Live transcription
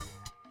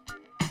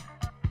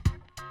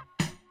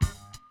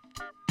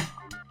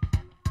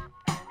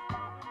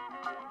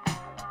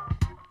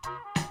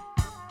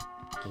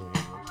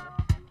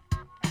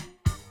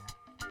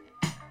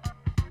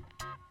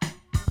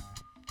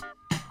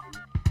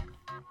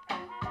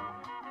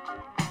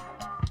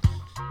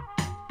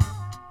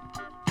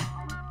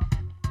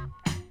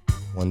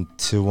1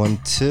 2 1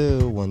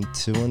 2 1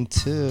 2 1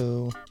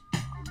 2.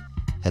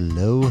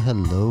 Hello,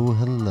 hello,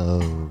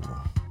 hello.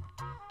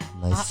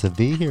 Nice to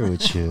be here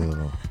with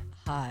you.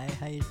 Hi,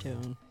 how you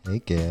doing? Hey,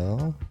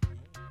 Gail.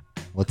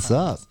 What's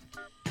up?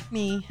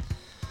 Me.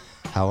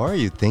 How are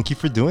you? Thank you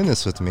for doing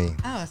this with me.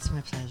 Oh, it's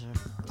my pleasure.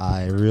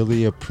 I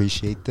really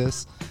appreciate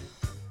this.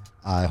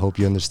 I hope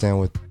you understand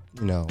what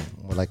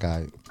like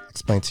I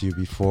explained to you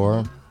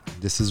before.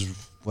 This is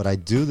what I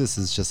do. This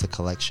is just a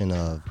collection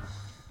of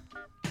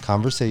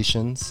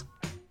conversations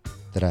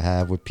that I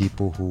have with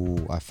people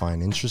who I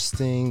find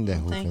interesting,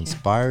 who've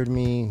inspired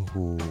me,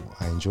 who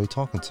I enjoy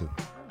talking to.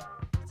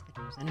 That's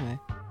good news. Anyway.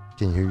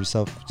 Can you hear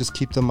yourself? Just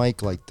keep the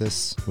mic like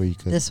this where you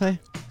could. This way?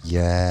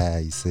 Yeah,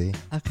 you see?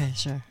 Okay,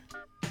 sure.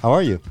 How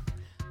are you?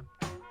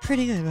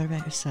 Pretty good. What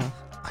about yourself?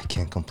 I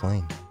can't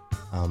complain.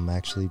 I'm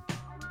actually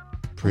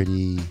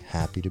pretty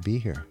happy to be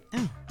here.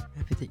 Oh,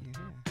 happy that you're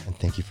here. And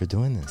thank you for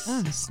doing this.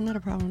 Oh, it's not a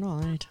problem at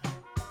all. Anytime.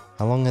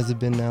 How long has it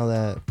been now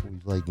that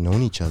we've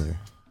known each other?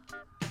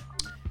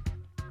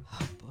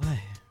 Oh boy.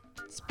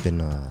 It's been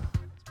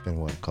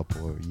what, a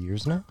couple of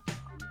years now?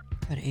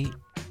 About 8.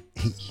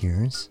 8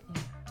 years?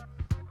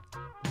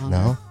 Longer.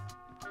 No?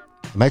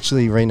 I'm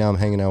actually right now I'm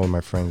hanging out with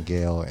my friend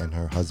Gail and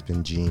her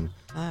husband Gene.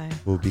 Hi.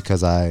 Well,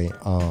 because I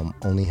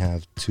only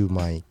have 2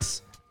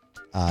 mics,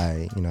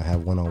 I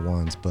have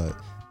one-on-ones, but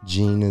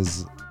Gene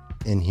is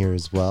in here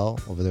as well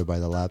over there by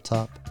the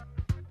laptop,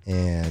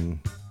 and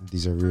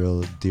these are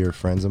real dear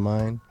friends of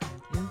mine.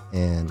 Yeah.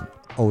 And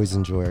always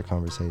enjoy our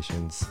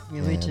conversations.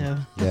 Yeah, we do.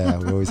 Yeah,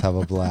 we always have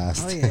a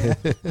blast. Oh yeah.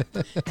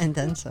 And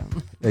then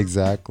some.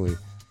 Exactly.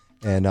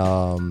 And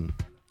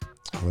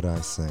what do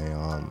I say?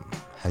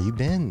 How you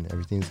been?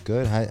 Everything's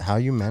good? How are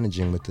you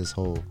managing with this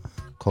whole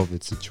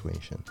COVID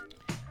situation?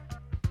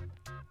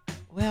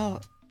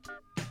 Well,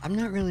 I'm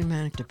not really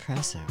manic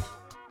depressive.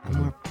 I'm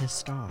more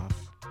pissed off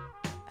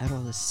at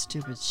all this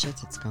stupid shit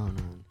that's going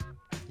on.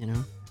 You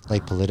know?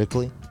 Like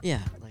politically?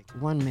 Yeah, like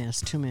 1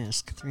 mask, 2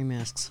 masks, 3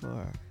 masks,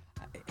 4.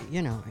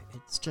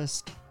 It's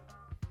just,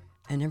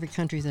 and every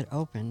country that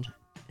opened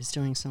is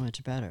doing so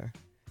much better.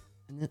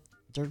 And the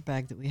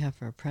dirtbag that we have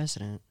for a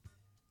president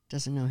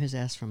doesn't know his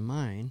ass from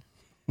mine.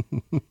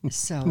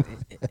 So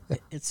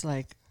it's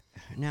like,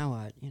 now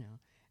what,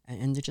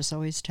 and they're just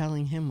always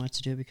telling him what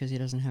to do because he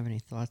doesn't have any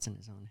thoughts in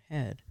his own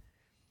head.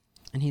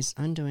 And he's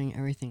undoing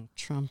everything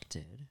Trump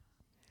did.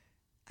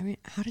 I mean,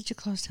 how did you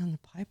close down the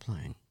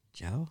pipeline,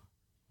 Joe?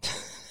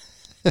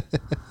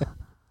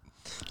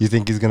 You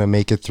think he's going to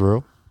make it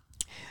through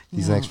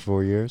these next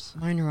 4 years?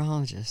 My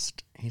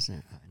neurologist, he's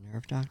a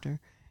nerve doctor,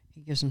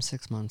 he gives him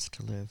 6 months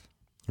to live.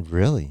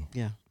 Really?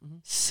 Yeah. Mm-hmm.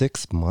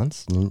 6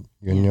 months?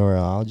 Your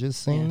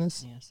neurologist saying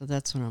this? Yeah, so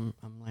that's what I'm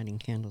lighting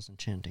candles and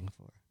chanting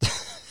for.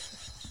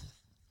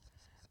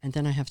 And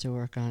then I have to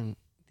work on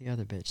the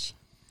other bitch.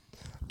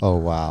 Oh,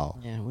 wow.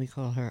 Yeah, we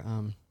call her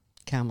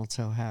Camel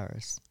Toe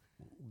Harris.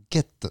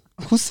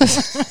 Who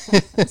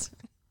says?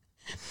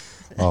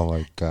 Oh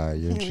my God!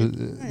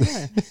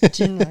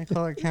 Gene and I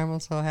call her Camel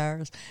Toe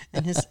Harris,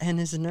 and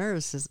his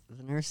nurse,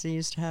 the nurse he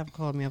used to have,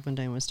 called me up one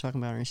day and was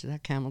talking about her, and she said,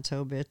 "That camel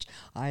toe bitch."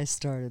 I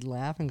started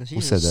laughing because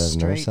she's a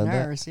straight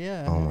nurse.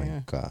 Yeah. Oh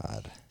my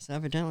God! So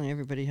evidently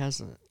everybody has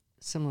a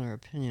similar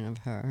opinion of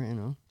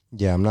her,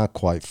 Yeah, I'm not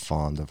quite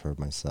fond of her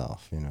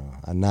myself.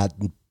 I'm not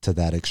to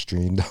that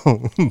extreme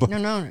though.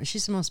 No,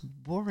 she's the most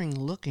boring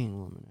looking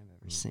woman I've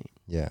ever seen.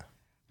 Yeah.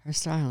 Her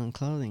style and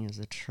clothing is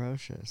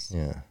atrocious.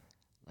 Yeah.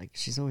 Like,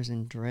 she's always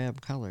in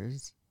drab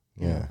colors.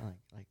 Yeah.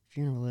 Like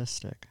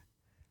funeralistic.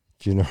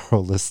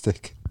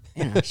 Funeralistic.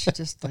 She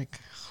just like...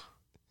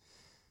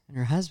 And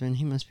her husband,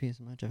 he must be as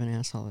much of an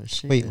asshole as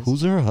she is. Wait,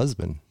 who's her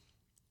husband?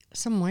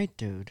 Some white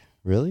dude.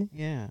 Really?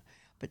 Yeah.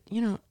 But,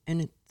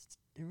 and it's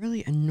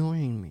really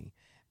annoying me.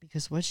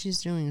 Because what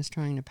she's doing is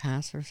trying to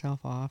pass herself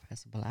off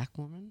as a black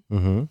woman.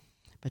 Mm-hmm.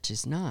 But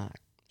she's not.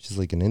 She's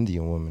like an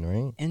Indian woman,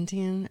 right?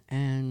 Indian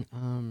and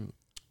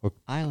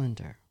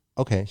Islander.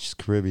 Okay, she's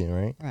Caribbean,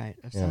 right? Right,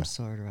 of some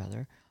sort or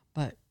other.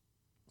 But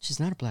she's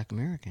not a black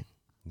American.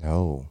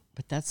 No.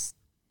 But that's...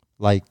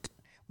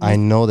 I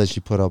know that she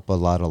put up a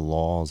lot of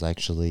laws,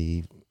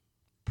 actually.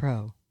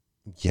 Pro.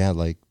 Yeah,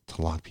 to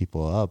lock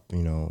people up,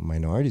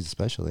 minorities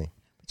especially.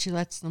 But she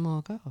lets them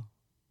all go.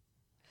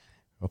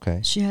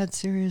 Okay. She had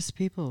serious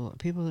people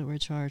that were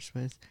charged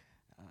with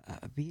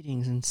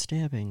beatings and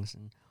stabbings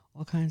and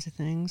all kinds of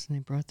things, and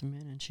they brought them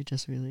in, and she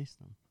just released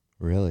them.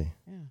 Really?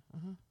 Yeah.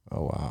 Uh-huh.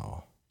 Oh,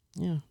 wow.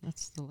 Yeah,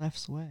 that's the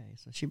left's way.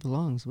 So she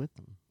belongs with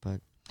them.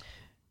 But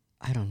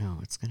I don't know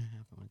what's going to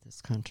happen with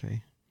this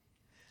country.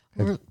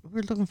 We're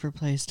looking for a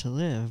place to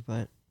live,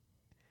 but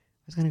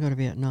I was going to go to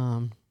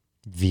Vietnam.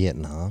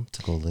 Vietnam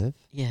to go live?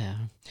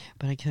 Yeah,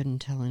 but I couldn't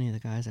tell any of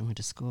the guys I went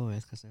to school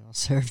with because they all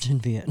served in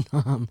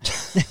Vietnam.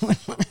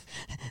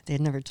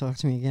 They'd never talk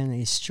to me again.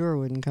 They sure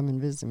wouldn't come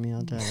and visit me,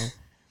 I'll tell you.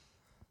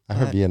 I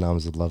heard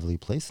Vietnam's a lovely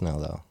place now,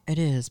 though. It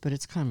is, but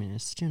it's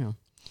communist,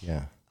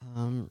 Yeah.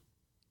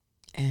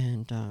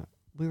 And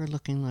we were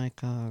looking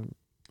like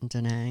Da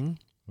Nang.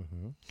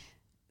 Mm-hmm.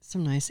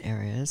 Some nice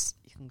areas.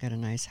 You can get a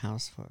nice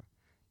house for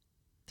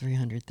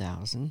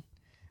 $300,000.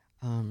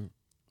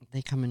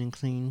 they come in and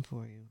clean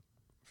for you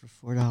for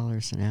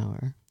 $4 an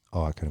hour.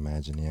 Oh, I could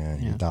imagine. Yeah,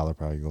 Yeah. your dollar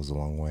probably goes a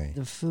long way.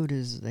 The food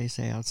is, they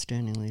say,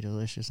 outstandingly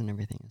delicious, and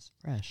everything is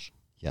fresh,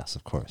 Yes,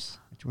 of course.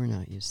 which we're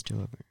not used to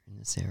over in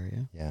this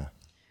area. Yeah.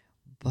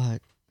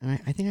 But and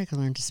I think I could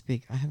learn to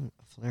speak. I have a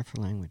flair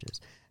for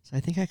languages, so I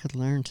think I could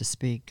learn to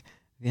speak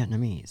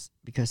Vietnamese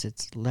because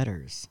it's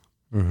letters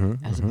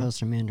Mm-hmm. as opposed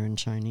to Mandarin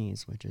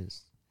Chinese, which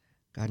is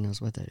God knows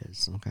what that is,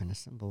 some kind of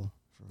symbol.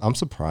 I'm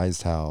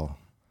surprised how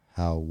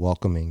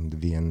welcoming the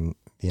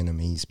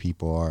Vietnamese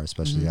people are,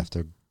 especially Mhm.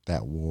 after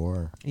that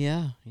war.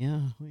 Yeah, we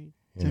You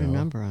did a know?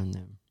 number on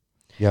them.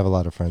 You have a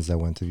lot of friends that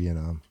went to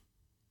Vietnam,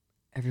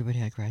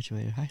 Everybody I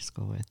graduated high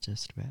school with,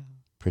 just about,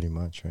 pretty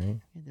much, right?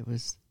 that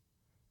was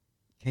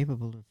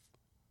capable of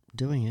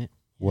doing it.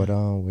 What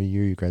Yeah. what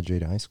year you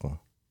graduated high school?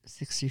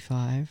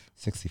 65.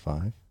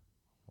 65.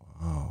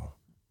 Wow,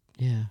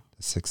 Yeah,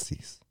 the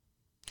 60s.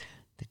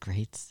 the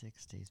great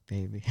 60s,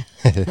 baby.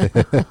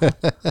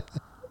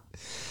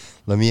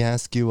 Let me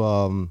ask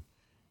you,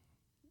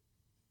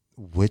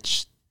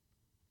 which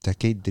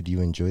decade did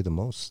you enjoy the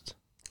most?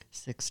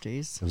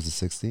 60s. It was the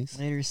 60s?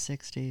 Later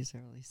 60s,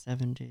 early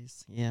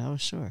 70s. Yeah, oh,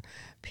 sure.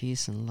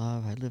 Peace and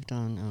love. I lived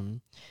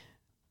on,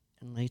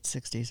 in late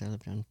 60s, I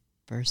lived on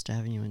First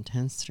Avenue and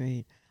 10th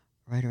Street,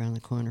 right around the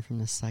corner from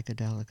the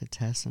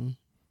Psychedelicatessen.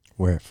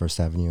 Where at First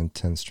Avenue and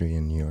 10th Street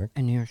in New York?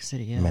 In New York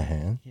City, yeah.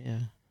 Manhattan? Yeah.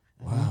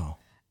 Wow.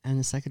 And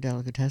the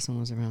Psychedelicatessen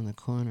was around the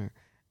corner.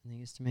 And they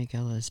used to make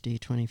LSD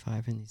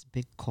 25 in these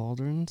big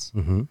cauldrons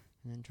Mm-hmm. and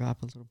then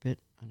drop a little bit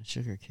on a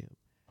sugar cube.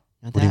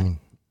 Now What do you mean?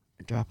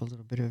 drop a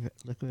little bit of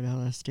liquid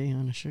LSD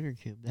on a sugar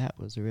cube. That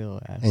was a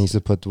real acid. And you used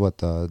to put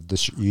what, you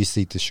used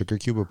to eat the sugar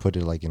cube or put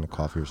it like in a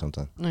coffee or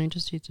something? No, you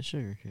just eat the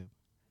sugar cube.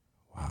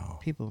 Wow.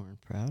 People weren't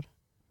proud.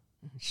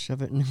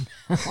 Shove it in their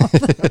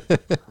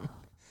mouth.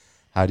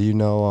 How do you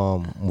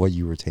know what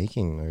you were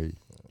taking?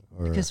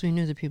 Or Because we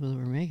knew the people that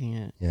were making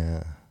it.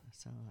 yeah,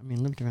 So, I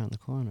mean, lived around the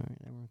corner.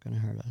 They weren't going to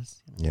hurt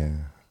us. You know? yeah.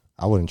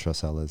 I wouldn't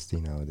trust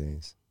LSD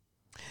nowadays.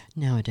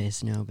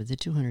 Nowadays, no. But the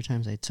 200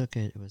 times I took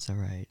it, it was all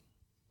right.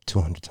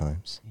 200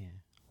 times. Yeah.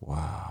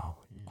 Wow.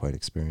 Yeah. Quite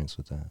experienced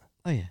with that.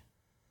 Oh, yeah.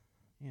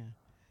 Yeah.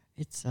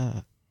 It's,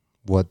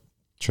 What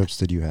trips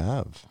did you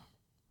have?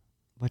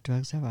 what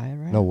drugs have I had,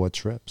 right? No, what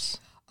trips?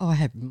 Oh, I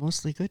had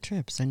mostly good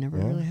trips. I never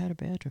Yeah? really had a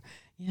bad trip.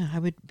 Yeah, I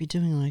would be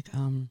doing like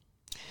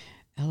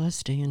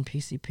LSD and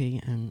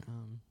PCP and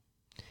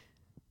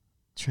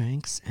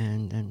tranks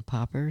and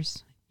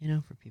poppers, you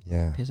know, for people.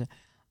 Yeah. Because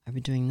I'd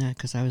be doing that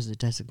because I was the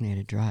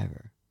designated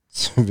driver.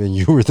 So then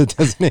you were the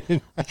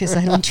designated. Because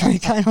I don't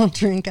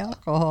drink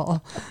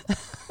alcohol.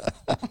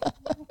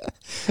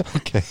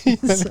 Okay,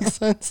 that makes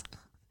sense.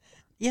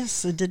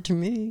 Yes, it did to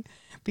me.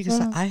 Because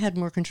I had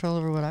more control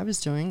over what I was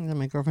doing than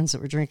my girlfriends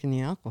that were drinking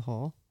the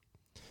alcohol.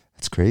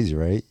 That's crazy,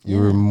 right? You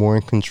Yeah. were more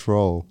in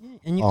control Yeah,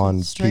 and you on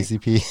could straight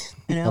PCP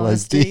and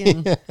LSD.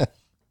 LSD and,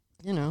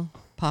 you know,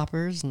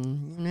 poppers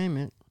and you name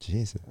it.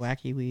 Jesus.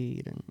 Wacky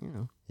weed and, you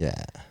know.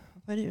 Yeah.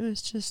 But it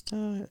was just,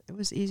 it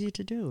was easy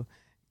to do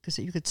because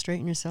you could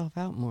straighten yourself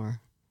out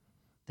more.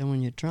 Then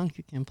when you're drunk,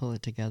 you can pull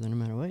it together no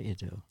matter what you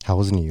do. How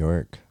was New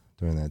York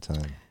during that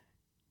time?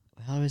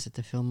 Well, I was at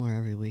the Fillmore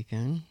every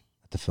weekend.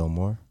 At the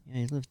Fillmore?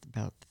 Yeah, I lived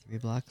about 3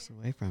 blocks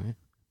away from it.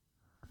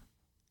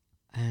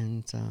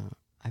 And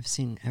I've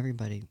seen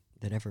everybody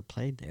that ever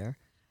played there.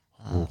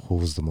 Who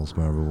was the most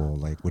memorable?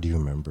 Like, what do you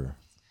remember?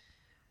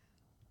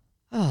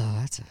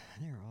 Oh,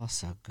 they were all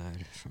so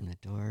good. From the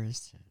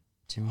Doors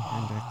to Jimi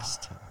Hendrix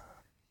to,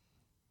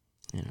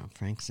 you know,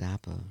 Frank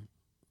Zappa.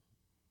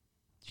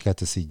 You got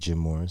to see Jim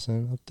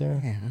Morrison up there?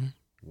 Yeah.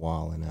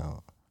 Wilding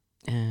out.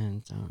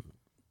 And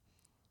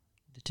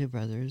the two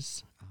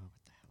brothers, what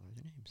the hell are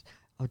their names?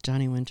 Oh,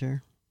 Johnny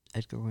Winter,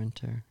 Edgar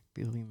Winter,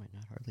 people you might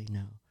not hardly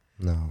know.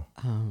 No.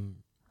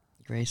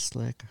 Grace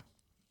Slick,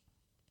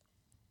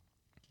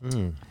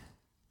 Mm.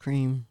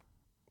 Cream.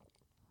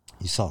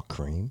 You saw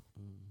Cream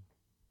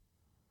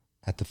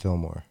at the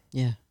Fillmore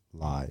Yeah.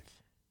 live.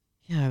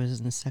 Yeah, I was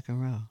in the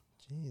second row.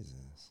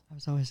 Jesus. I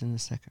was always in the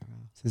second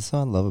row. This is what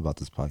I love about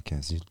this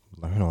podcast. You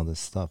learn all this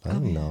stuff. I Oh,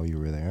 didn't yeah. know you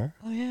were there.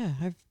 Oh, yeah.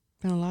 I've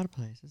been a lot of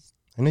places.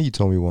 I know you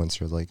told me once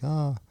you're like,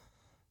 I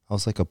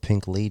was like a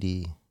pink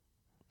lady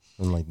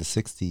in like the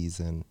 60s.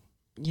 And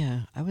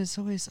Yeah, I was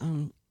always,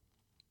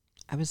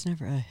 I was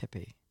never a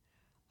hippie.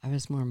 I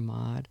was more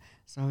mod,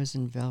 so I was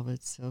in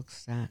velvet, silk,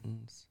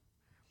 satins.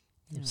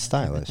 You know, that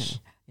type of stylish. thing.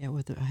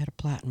 Yeah, I had a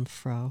platinum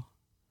fro.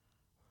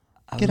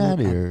 Get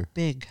outta here.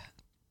 Big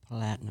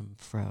platinum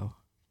fro.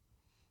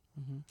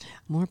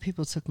 More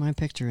people took my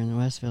picture in the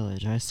West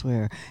Village, I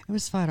swear. It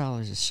was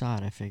 $5 a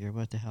shot, I figured.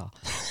 What the hell?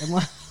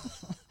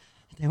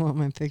 They want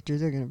my picture,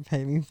 they're going to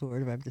pay me for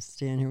it if I have to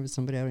stand here with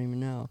somebody I don't even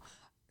know.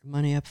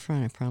 Money up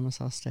front, I promise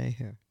I'll stay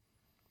here.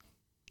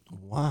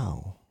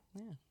 Wow.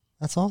 Yeah.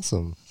 That's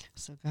awesome.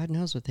 So God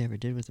knows what they ever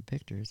did with the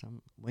pictures.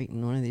 I'm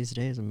waiting one of these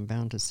days. I'm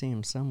bound to see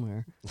them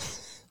somewhere.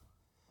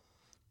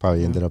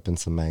 Probably Yeah. ended up in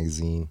some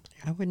magazine.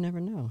 I would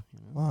never know.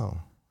 You know?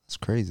 Wow. That's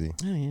crazy.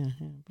 Oh, yeah.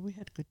 But we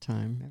had a good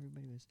time.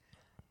 Everybody was...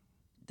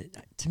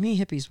 To me,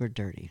 hippies were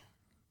dirty.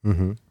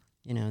 Mm-hmm.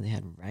 You know, they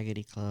had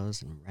raggedy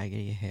clothes and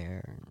raggedy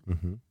hair and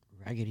Mm-hmm.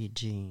 raggedy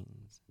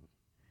jeans.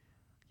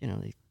 You know,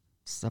 they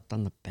slept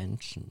on the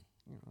bench and,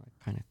 you know, that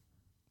kind of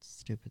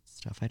stupid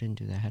stuff. I didn't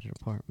do that. I had an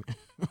apartment.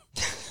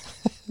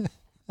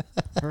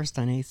 First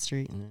on 8th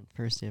Street and then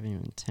First Avenue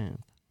and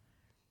 10th.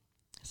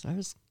 So I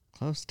was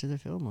close to the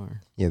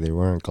Fillmore. Yeah, they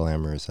weren't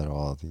glamorous at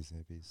all, these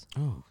hippies.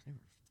 Oh,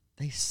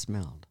 they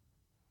smelled.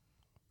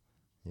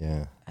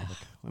 Yeah. Ugh,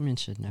 women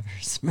should never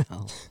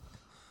smell.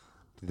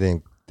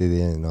 They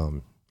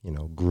didn't,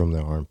 groom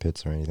their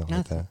armpits or anything like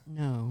Nothing. that.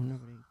 No,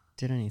 nobody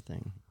did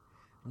anything.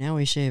 Now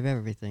we shave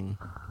everything.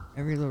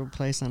 Every little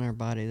place on our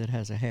body that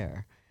has a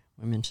hair.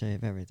 Women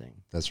shave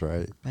everything. That's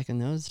right. Back in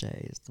those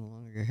days, the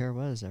longer your hair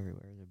was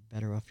everywhere, the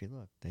better off you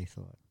looked, they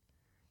thought.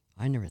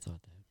 I never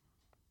thought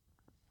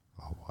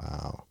that. Oh,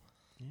 wow.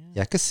 Yeah.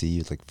 Yeah, I could see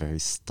you like very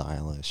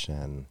stylish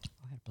and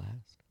I had a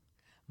blast.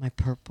 My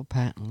purple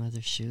patent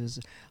leather shoes,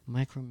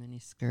 micro mini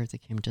skirt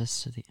that came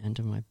just to the end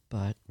of my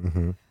butt,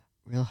 mm-hmm.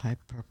 real high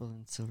purple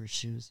and silver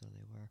shoes, though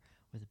they were,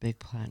 with a big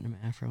platinum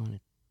afro and a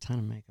ton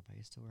of makeup. I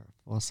used to wear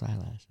false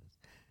eyelashes,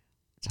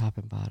 top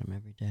and bottom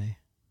every day.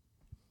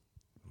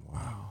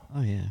 Wow.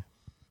 Oh, yeah.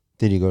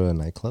 Did you go to the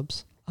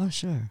nightclubs? Oh,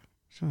 sure.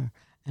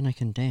 And I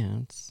can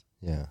dance,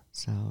 Yeah.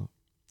 so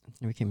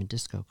I became a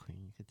disco queen.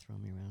 You could throw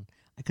me around.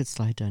 I could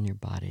slide down your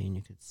body, and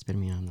you could spin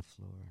me on the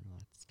floor and all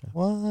that stuff.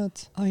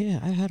 What? Oh, yeah,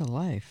 I had a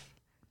life.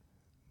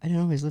 I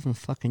didn't always live in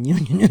fucking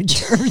Union, New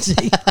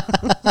Jersey.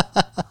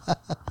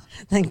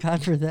 Thank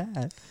God for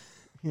that,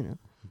 you know.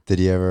 Did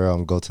you ever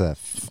go to that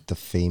the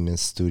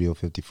famous Studio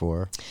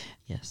 54?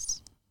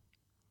 Yes.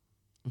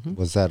 Mm-hmm.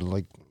 Was that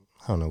like,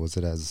 I don't know, was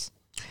it as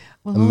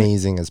Well,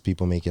 amazing as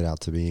people make it out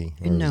to be?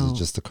 Or No. is it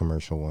just a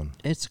commercial one?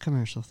 It's a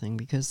commercial thing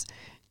because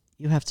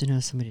you have to know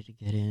somebody to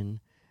get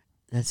in.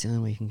 That's the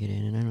only way you can get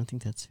in, and I don't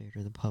think that's fair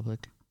to the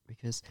public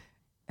because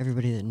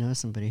everybody that knows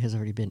somebody has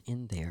already been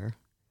in there.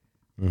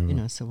 Mm-hmm. You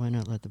know, so why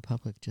not let the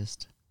public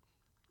just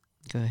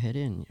go ahead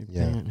in? You're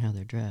Yeah. depending on how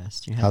they're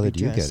dressed. You have How to be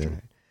did you get dressed in?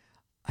 right.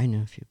 I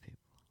know a few people.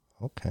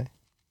 Okay.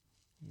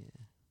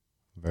 Yeah.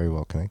 Very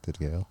well connected,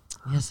 Gail.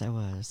 Yes, I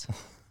was.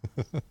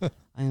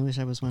 I wish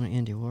I was one of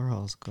Andy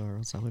Warhol's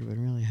girls. I would have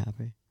been really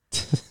happy.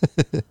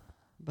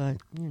 But,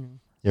 you know.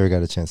 You ever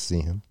got a chance to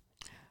see him?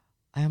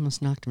 I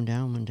almost knocked him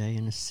down one day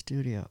in a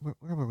studio.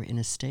 Where were we? In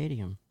a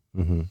stadium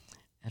Mm-hmm.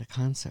 at a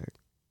concert.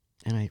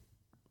 And I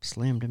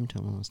slammed into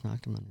him, almost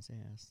knocked him on his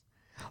ass.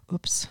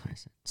 Oops. I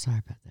said, sorry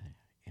about that,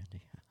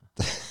 Andy.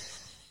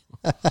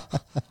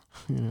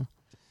 You know.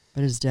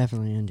 But it's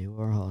definitely Andy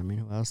Warhol. I mean,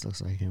 who else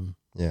looks like him?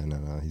 Yeah,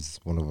 no, he's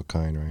one of a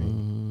kind, right?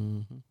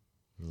 Mm-hmm.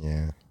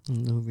 Yeah.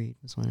 And Lou Reed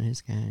was one of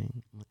his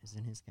gang. Is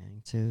in his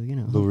gang, too, you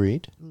know. Lou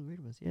Reed? Lou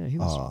Reed was, yeah, he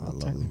was. Oh, I real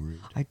love tight. Lou Reed.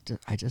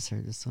 I just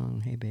heard the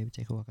song, Hey Baby,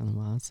 Take a Walk on the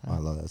Wild Side. Oh, I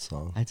love that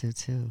song. I do,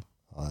 too.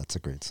 Oh, that's a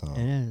great song.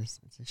 It is.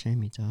 It's a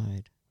shame he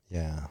died.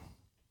 Yeah.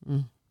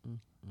 Mm.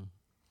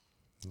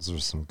 Those were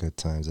some good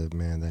times.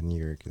 Man, that New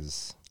York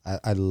is...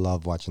 I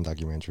love watching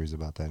documentaries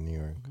about that New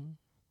York. Mm-hmm.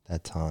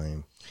 That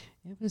time.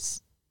 It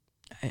was,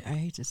 I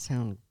hate to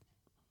sound,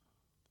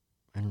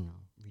 I don't know,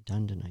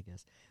 redundant, I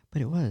guess,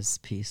 but it was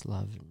peace,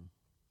 love, and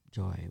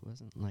joy. It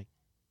wasn't like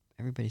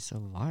everybody's so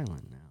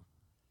violent now.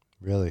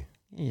 Really?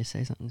 Yeah, you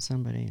say something to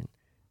somebody and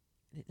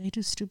they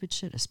do stupid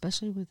shit,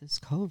 especially with this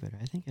COVID.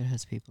 I think it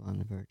has people on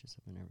the verges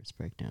of a nervous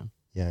breakdown.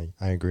 Yeah,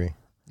 I agree.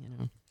 You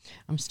know,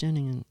 I'm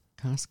standing in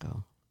Costco.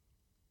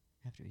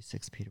 You have to be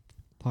 6 feet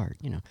apart,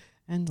 you know,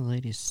 and the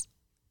lady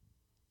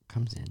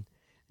comes in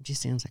and she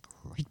stands like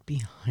right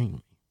behind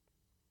me.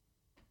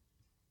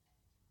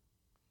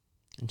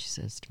 And she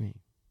says to me,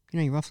 you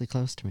know, you're awfully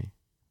close to me.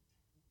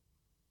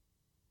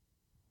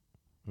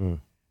 Mm.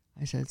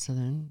 I said, so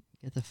then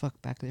get the fuck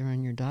back there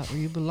on your dot where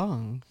you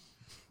belong.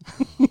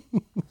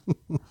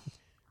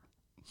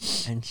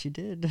 And she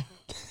did.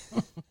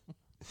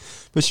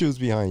 But she was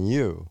behind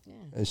you. Yeah.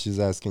 And she's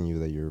asking you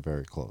that you're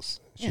very close.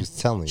 Yeah. She's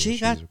telling you She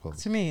she's got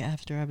close. to me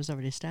after I was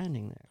already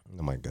standing there.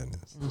 Oh, my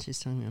goodness. And she's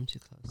telling me I'm too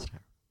close to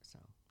her. So,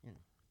 you know.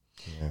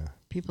 Yeah.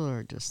 People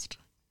are just,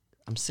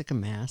 I'm sick of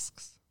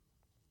masks.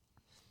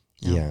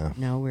 Yeah.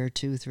 Now wear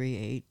 2, 3,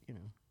 8, you know.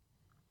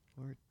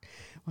 Or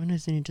why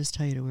doesn't he just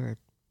tell you to wear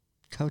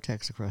a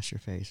Kotex across your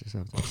face or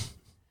something?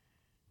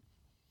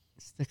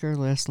 It's thicker,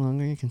 lasts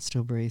longer. You can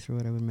still breathe through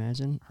it, I would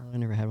imagine. Well, I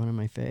never had one on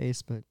my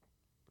face, but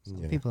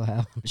some people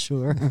have, I'm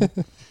sure.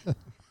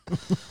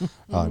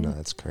 Oh, no,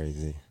 that's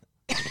crazy.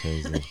 That's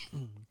crazy.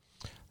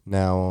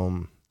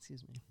 Now,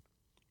 Excuse me.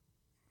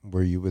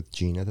 were you with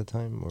Gene at the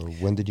time? Or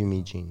when did you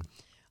meet Gene?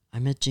 I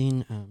met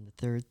Gene the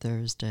third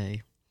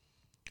Thursday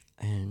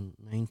in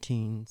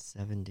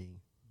 1979.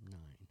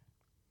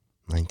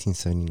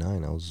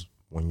 1979. I was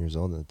 1 year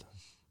old at the time.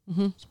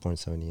 Mm-hmm. I was born in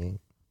 78.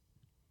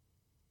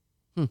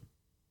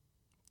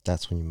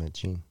 That's when you met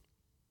Gene.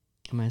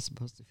 Am I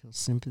supposed to feel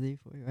sympathy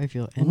for you? I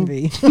feel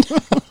envy.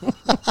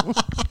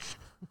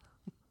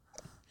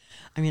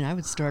 I mean, I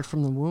would start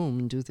from the womb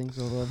and do things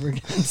all over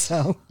again.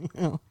 So, you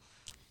know.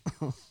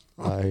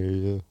 I hear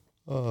you.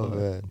 Oh,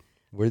 man.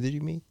 Where did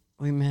you meet?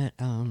 We met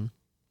in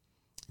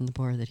the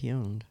bar that he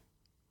owned.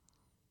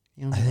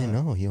 He owned I a didn't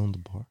bar. know he owned the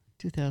bar.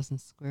 2,000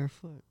 square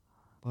foot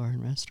bar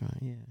and restaurant.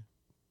 Yeah.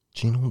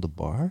 Gene owned the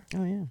bar?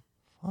 Oh yeah.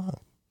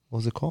 Fuck. What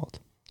was it called?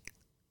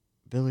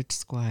 Village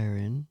Squire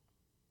Inn.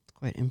 It's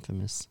quite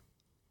infamous.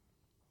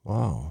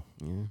 Wow.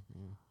 Yeah.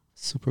 Yeah.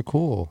 Super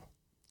cool.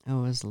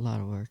 Oh, it was a lot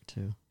of work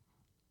too.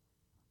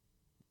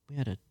 We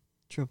had a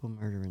triple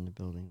murder in the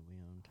building that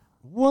we owned.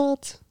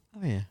 What?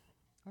 Oh yeah.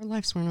 Our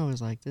lives weren't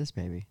always like this,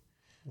 baby.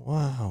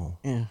 Wow.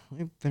 Yeah,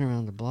 we've been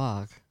around the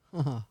block.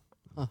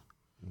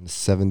 In the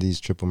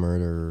 70s, triple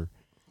murder.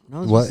 No,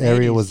 it What was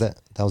area 80s. was that?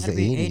 That was Had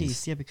the to be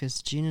 80s. Yeah,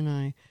 because Gene and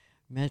I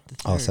met the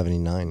Oh, third,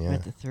 79, yeah.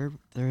 met the third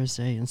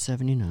Thursday in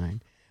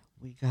 79.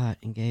 We got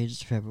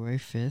engaged February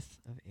 5th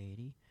of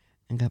 80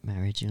 and got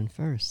married June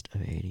 1st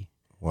of 80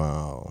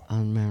 Wow.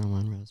 on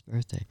Marilyn Monroe's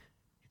birthday.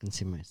 You can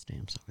see my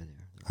stamps over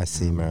there. I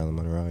see Marilyn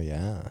Monroe,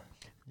 yeah.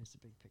 There's a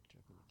big picture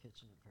up in the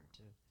kitchen of her,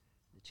 too,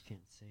 that you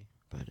can't see,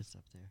 but it's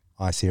up there.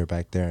 Oh, I see her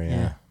back there, yeah.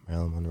 Yeah.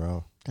 Marilyn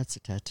Monroe. That's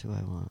the tattoo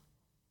I want.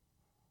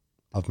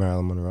 Of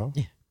Marilyn Monroe?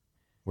 Yeah.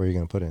 Where are you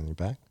going to put it? In your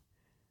back?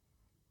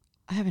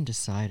 I haven't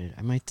decided.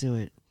 I might do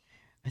it.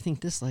 I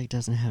think this leg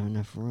doesn't have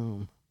enough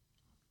room.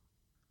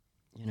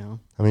 You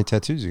know? How many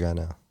tattoos you got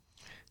now?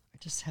 I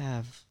just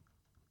have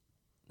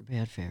the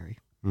Bad Fairy.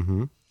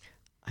 Mm-hmm.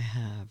 I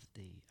have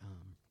the,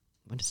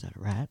 what is that, a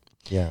rat?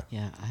 Yeah.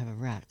 Yeah, I have a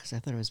rat because I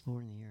thought I was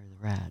born in the year of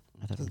the rat.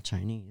 I thought it was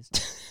Chinese.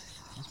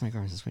 That's my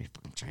girl says, wait,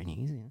 fucking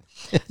Chinese?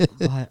 Yeah.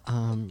 But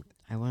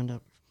I wound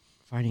up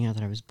finding out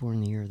that I was born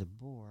in the year of the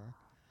boar.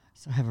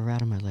 So I have a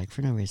rat on my leg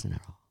for no reason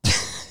at all.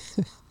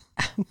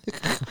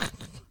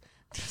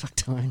 The fuck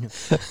do I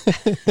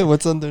know?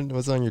 What's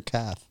on your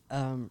calf?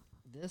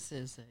 This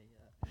is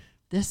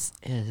let's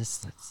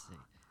see.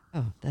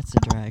 Oh, that's a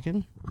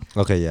dragon.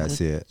 Okay, yeah, I The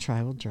see it.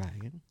 Tribal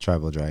dragon.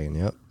 Tribal dragon,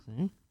 yep.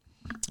 See?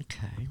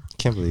 Okay.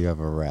 Can't believe you have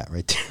a rat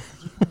right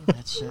there.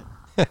 That shit.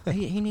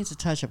 He needs a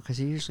touch up because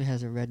he usually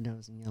has a red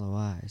nose and yellow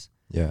eyes.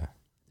 Yeah.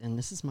 And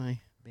this is my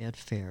Bad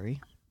Fairy,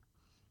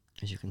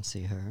 as you can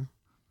see her.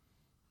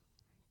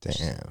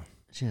 Damn.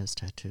 She has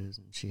tattoos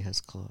and she has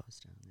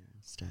claws down there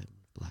instead,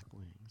 black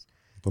wings.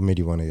 What made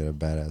you want to get a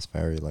badass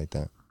fairy like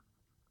that?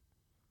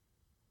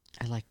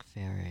 I like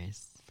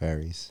fairies.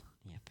 Fairies.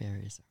 Yeah,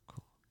 fairies are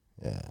cool.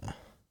 Yeah.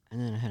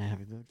 And then I had to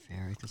have a good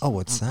fairy. Oh,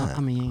 what's that?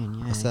 I'm a yin and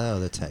yang. What's that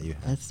other tat you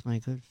have? That's my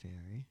good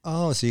fairy.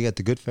 Oh, so you got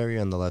the good fairy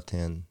on the left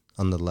hand,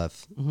 on the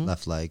left Mhm.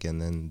 left leg,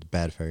 and then the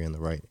bad fairy on the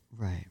right.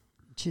 Right.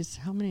 She's,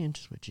 how many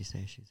inches would you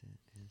say she's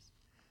is?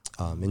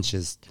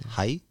 Inches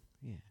height,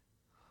 Yeah.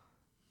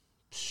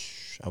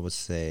 I would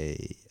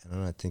say, I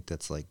don't know, I think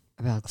that's like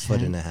About a 10.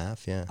 foot and a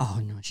half, yeah.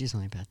 Oh, no, she's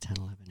only about 10,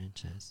 11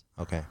 inches.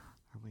 Okay.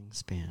 Her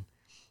wingspan.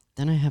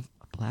 Then I have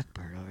a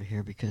blackbird over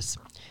here because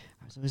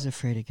I was always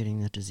afraid of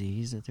getting that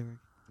disease that the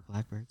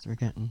blackbirds were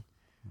getting.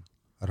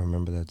 I don't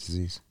remember that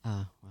disease.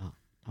 Well,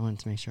 I wanted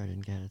to make sure I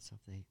didn't get it, so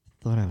if they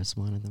thought I was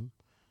one of them,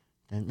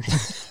 then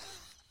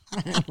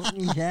I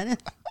wouldn't get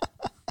it.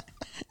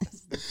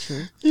 Is that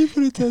true? You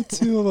put a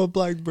tattoo of a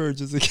blackbird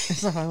just in case.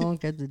 So I won't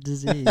get the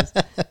disease.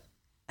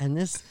 And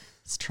this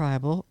is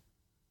tribal.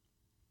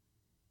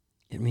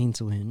 It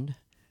means wind,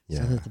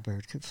 Yeah. so that the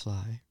bird could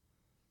fly.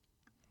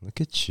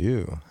 Look at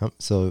you.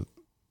 So,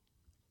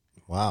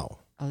 wow.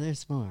 Oh,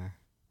 there's more.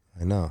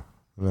 I know.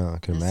 No, I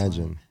can This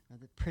imagine. one.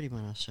 The pretty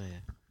one I'll show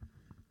you.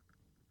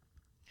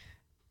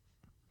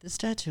 This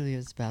tattoo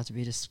is about to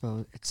be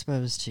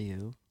exposed to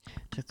you.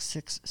 Took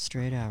 6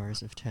 straight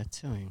hours of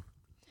tattooing.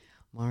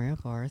 Mario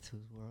Barth,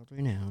 who's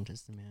world-renowned,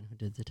 is the man who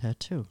did the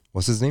tattoo.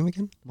 What's his name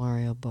again?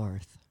 Mario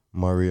Barth.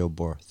 Mario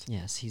Barth.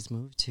 Yes, he's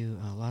moved to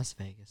Las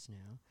Vegas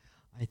now.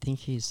 I think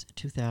he's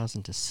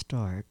 $2,000 to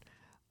start.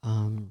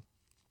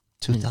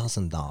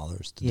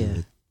 $2,000 to Yeah. do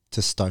it,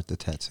 to start the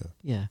tattoo.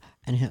 Yeah,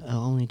 and he'll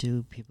only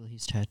do people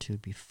he's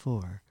tattooed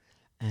before,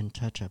 and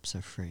touch-ups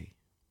are free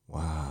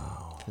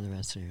Wow. for the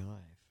rest of your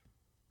life.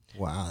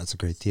 Wow, that's a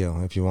great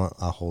deal. If you want,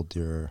 I'll hold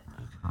your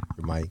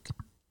mic.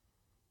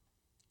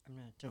 I'm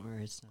not. Don't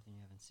worry, it's nothing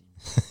you haven't seen.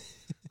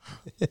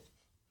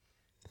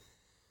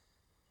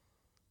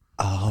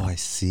 Oh, I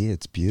see.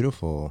 It's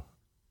beautiful.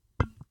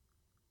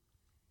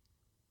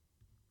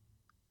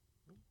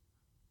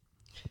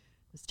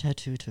 This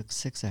tattoo took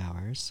 6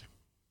 hours.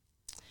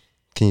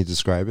 Can you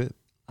describe it?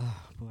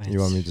 Oh boy! You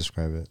want me to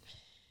describe it?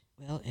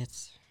 Well,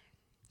 it's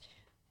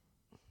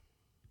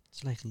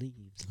like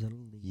leaves, little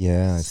leaves.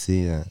 Yeah, I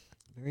see that.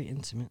 Very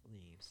intimate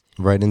leaves.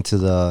 Right into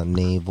the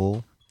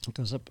navel, It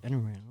goes up and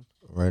around.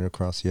 right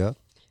across. Yep.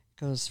 It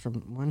goes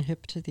from one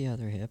hip to the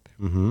other hip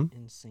Mm-hmm.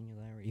 in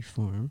singularity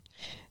form.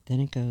 Then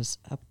it goes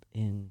up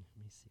in,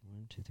 let me see,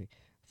 1, 2, 3,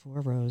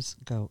 4 rows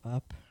go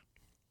up.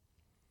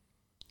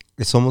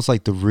 It's almost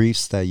like the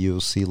reefs that you'll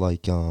see,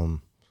 like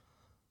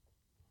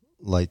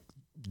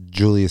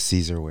Julius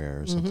Caesar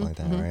wear or something Mhm, like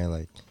that, mhm. right?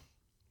 Like,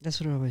 That's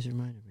what it always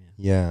reminded me of.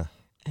 yeah.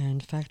 And in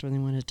fact, when they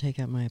wanted to take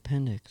out my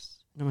appendix,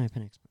 not my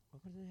appendix, but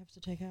what did they have to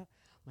take out?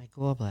 My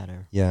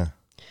gallbladder. Yeah.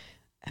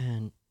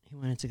 And he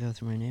wanted to go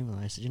through my navel.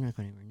 I said, you're not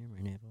going anywhere near my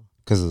navel.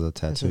 Because of the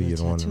Because tattoo, of the you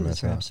don't want to tattoo mess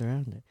that up. wraps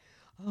around it.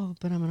 Oh,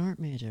 but I'm an art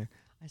major.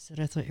 I said,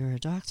 I thought you were a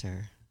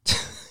doctor.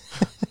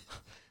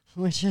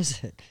 Which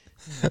is it?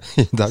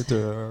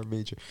 Doctor or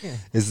Major. Yeah.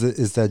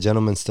 Is that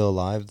gentleman still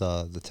alive?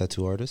 The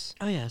tattoo artist?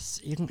 Oh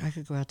yes, I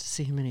could go out to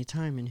see him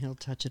anytime, and he'll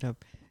touch it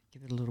up,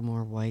 give it a little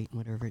more white,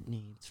 whatever it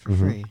needs for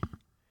free.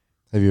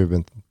 Have you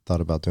ever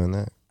thought about doing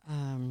that?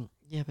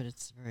 Yeah, but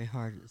it's very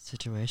hard the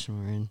situation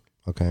we're in.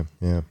 Okay.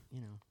 Yeah.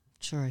 You know,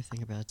 sure, I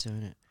think about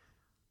doing it,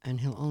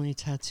 and he'll only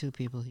tattoo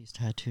people he's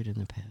tattooed in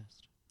the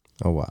past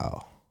Oh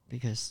wow.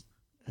 because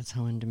that's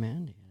how in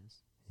demand he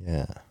is.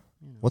 Yeah.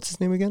 You know. What's his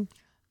name again?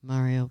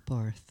 Mario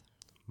Barth?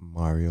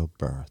 Mario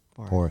Barth.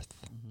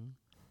 Mm-hmm.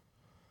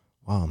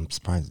 Wow, I'm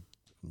surprised,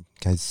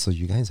 guys. So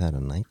you guys had a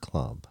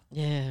nightclub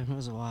Yeah, it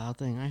was a wild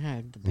thing. I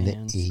hired the in the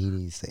bands.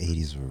 '80s. The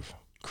 '80s were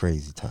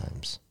crazy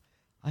times.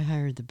 I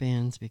hired the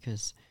bands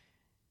because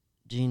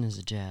Gene is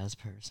a jazz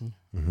person.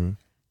 Mm-hmm.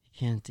 He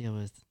can't deal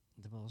with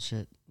the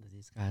bullshit that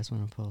these guys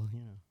want to pull, you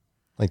know.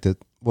 Like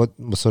what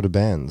sort of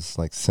bands?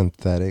 Like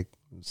synthetic?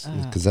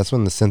 Because that's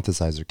when the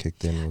synthesizer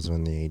kicked in. Was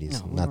in the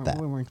 '80s. No, Not that.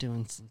 we weren't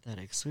doing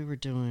synthetics. We were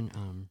doing,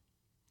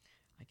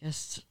 I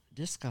guess,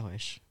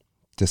 disco-ish.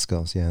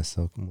 Discos, yeah.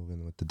 So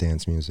moving with the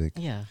dance music.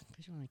 Yeah,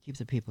 because you want to keep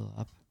the people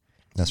up.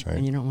 That's right.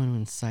 And you don't want to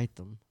incite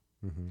them.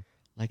 Mm-hmm.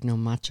 Like no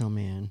Macho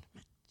Man.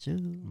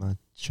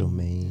 Macho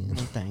Man.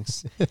 No,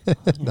 thanks.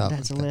 No,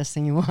 that's the last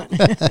thing you want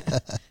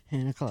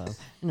in a club.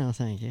 No,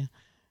 thank you.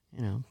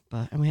 You know,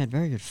 and we had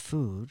very good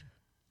food.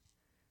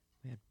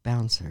 We had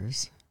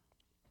bouncers.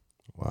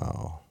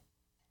 Wow.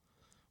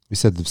 We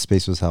said the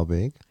space was how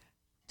big?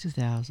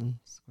 2,000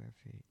 square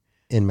feet.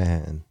 In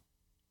Manhattan.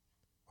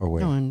 Or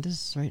where? No, and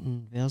this is right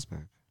in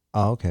Vailsburg.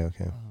 Oh, okay.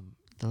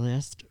 The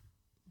last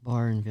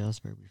bar in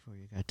Vailsburg before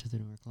you got to the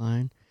Newark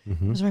line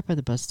Mm-hmm. was right by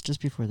the bus, just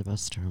before the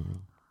bus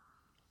terminal.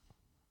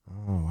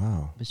 Oh,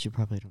 wow. But you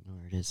probably don't know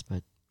where it is,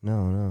 but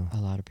No. a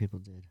lot of people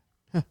did.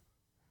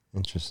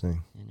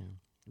 Interesting. You know,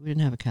 we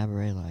didn't have a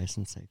cabaret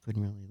license. I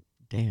couldn't really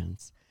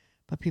dance,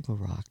 but people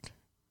rocked.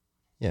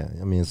 Yeah,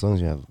 I mean, as long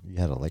as you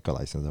had a liquor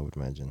license, I would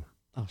imagine.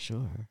 Oh,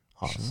 sure.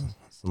 Awesome. Sure.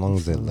 As long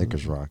as the Food.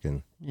 liquor's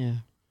rocking. Yeah.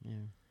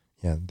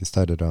 Yeah, they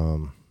started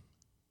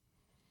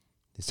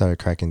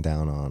cracking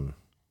down on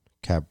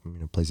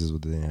places where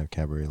they didn't have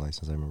cabaret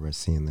license. I remember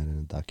seeing that in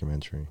a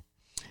documentary.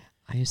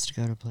 I used to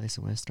go to a place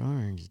in West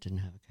Orange that didn't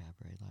have a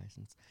cabaret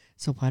license.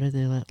 So why did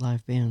they let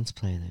live bands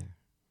play there?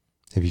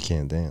 If you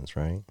can't dance,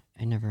 right?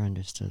 I never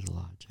understood the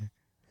logic.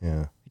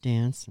 Yeah. We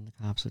danced, and the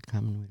cops would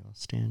come, and we'd all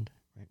stand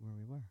right where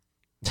we were.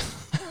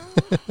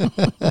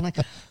 I'm like,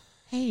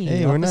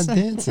 hey, we're not officer."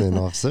 dancing,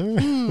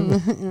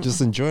 officer.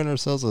 Just enjoying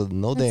ourselves with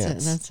no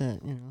dance. That's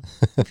it. You know,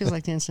 it feels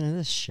like dancing to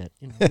this shit.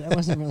 You know, that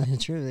wasn't really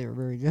true. They were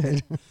very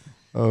good,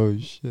 Oh,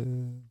 shit.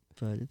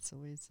 but it's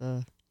always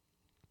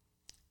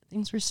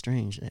things were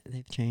strange.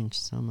 They've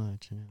changed so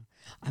much. You know,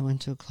 I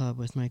went to a club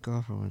with my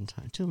girlfriend one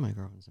time. Two of my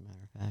girlfriends, as a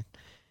matter of fact,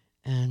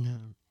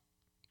 and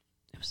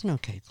it was an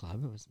okay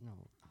club. It was no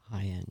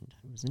high end.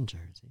 It was in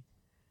Jersey,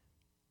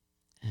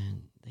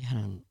 and they had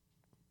on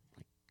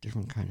like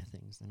different kind of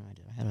things than I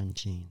did. I had on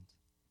jeans.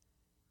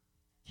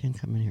 You can't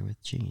come in here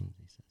with jeans,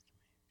 he says to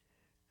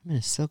me. I'm in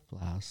a silk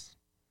blouse,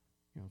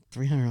 you know,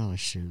 $300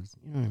 shoes.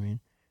 You know what I mean?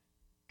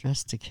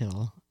 Dressed to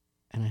kill,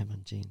 and I have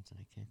on jeans, and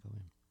I can't go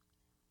in.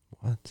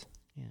 What?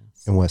 Yeah.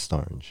 In West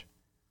Orange.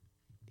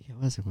 Yeah,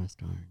 it was in West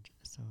Orange,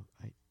 so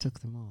I took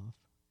them off.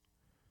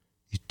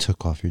 You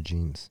took off your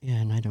jeans. Yeah,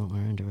 and I don't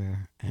wear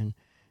underwear. And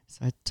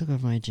so I took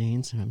off my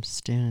jeans, and I'm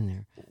standing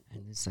there.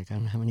 And it's like, I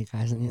don't know how many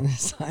guys on the other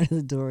side of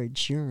the door are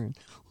cheering.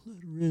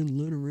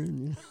 Let her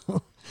in, you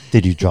know.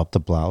 Did you drop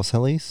the blouse,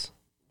 at least?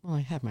 Well,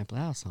 I had my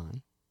blouse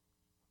on.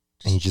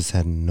 And you just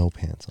had no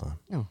pants on.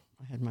 No,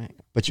 I had my...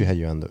 But you had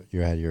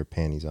your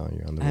panties on,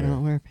 your underwear. I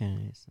don't wear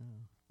panties. So.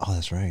 Oh,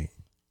 that's right.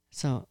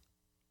 So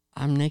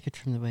I'm naked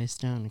from the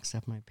waist down,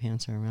 except my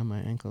pants are around my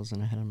ankles,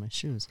 and I had on my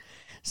shoes.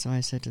 So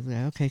I said to the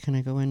guy, okay, can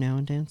I go in now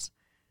and dance?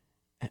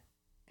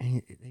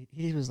 And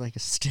he was like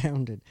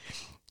astounded.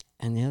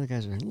 And the other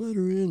guys were like, let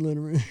her in,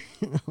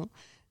 you know.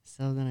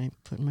 So then I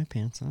put my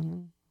pants on,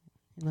 and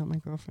he let my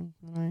girlfriend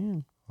let I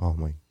in. Oh,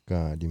 my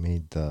God. You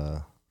made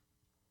the...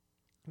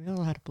 We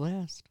all had a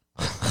blast.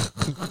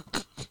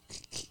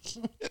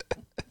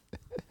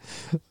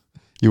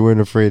 You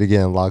weren't afraid of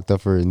getting locked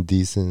up for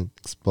indecent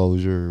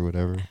exposure or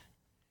whatever?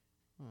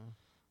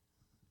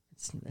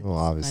 It's Well,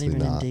 obviously not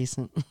even not.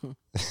 indecent.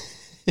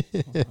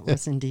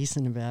 What's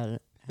indecent about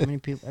it? How many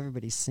people?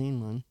 Everybody's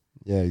seen one.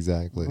 Yeah,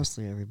 exactly.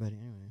 Mostly everybody,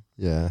 anyway.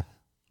 Yeah.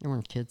 There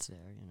weren't kids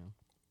there, you know.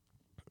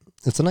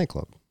 It's a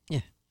nightclub.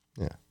 Yeah.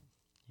 Yeah.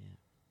 Yeah.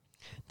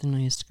 Then I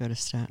used to go to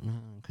Staten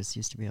Island because you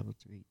used to be able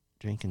to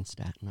drink in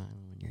Staten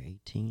Island when you're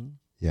 18.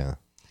 Yeah.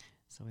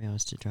 So we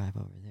always to drive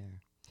over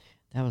there.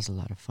 That was a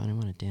lot of fun. I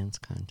won a dance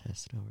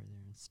contest over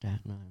there in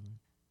Staten Island.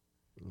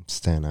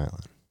 Staten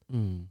Island.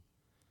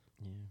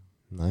 Yeah.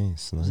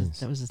 Nice.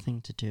 That was the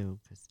thing to do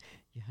because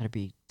you had to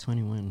be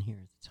 21 here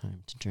at the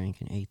time to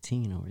drink and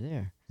 18 over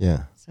there.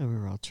 Yeah. So we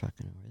were all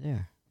trucking over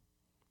there.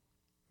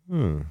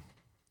 Hmm.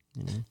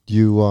 You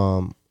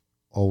know?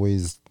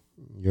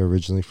 You're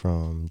originally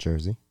from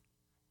Jersey?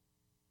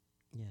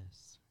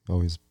 Yes.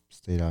 Always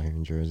stayed out here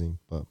in Jersey,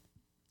 but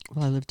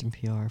Well, I lived in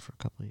PR for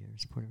a couple of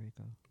years, Puerto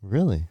Rico.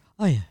 Really?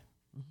 Oh, yeah.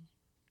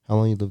 How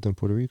long you lived in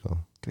Puerto Rico?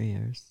 3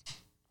 years.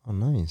 Oh,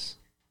 nice.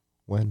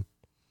 When?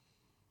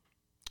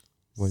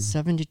 When?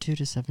 72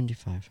 to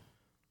 75.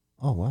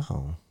 Oh,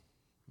 wow.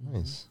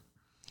 Nice.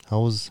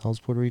 How's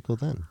Puerto Rico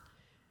then?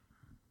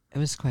 It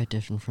was quite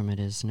different from it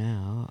is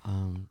now,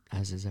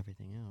 as is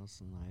everything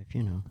else in life,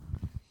 you know.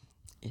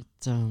 It,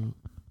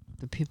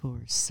 the people were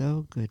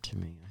so good to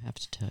me, I have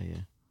to tell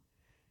you.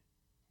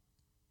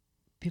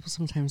 People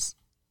sometimes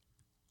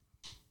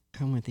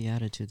come with the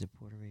attitude that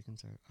Puerto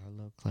Ricans are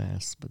low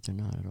class, but they're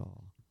not at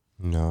all.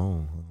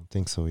 No, I don't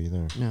think so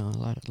either. No,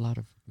 a lot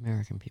of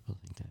American people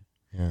think that.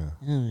 Yeah.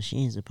 Oh,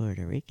 she's a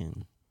Puerto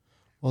Rican.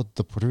 Well,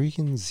 the Puerto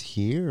Ricans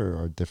here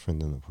are different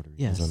than the Puerto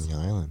Ricans Yes. on the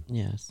island.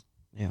 Yes,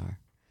 they are.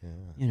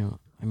 Yeah. You know,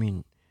 I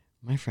mean,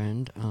 my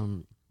friend,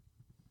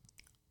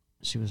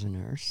 she was a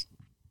nurse.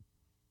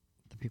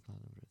 The people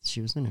I lived with,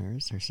 she was a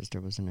nurse. Her sister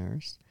was a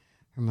nurse.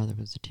 Her mother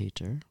was a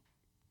teacher.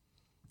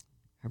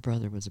 Her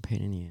brother was a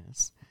pain in the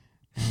ass.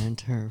 And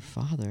her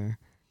father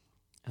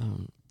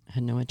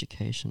had no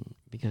education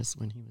because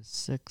when he was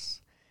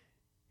 6,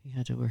 he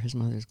had to wear his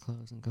mother's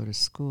clothes and go to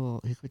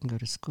school. He couldn't go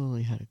to school.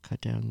 He had to cut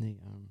down the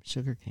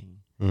sugar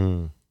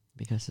cane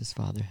because his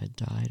father had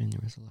died and there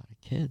was a lot of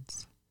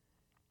kids.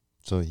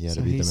 So he had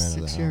to be the man of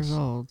the house. He's 6 years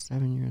old,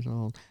 7 years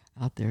old,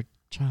 out there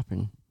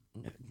chopping.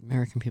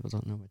 American people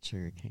don't know what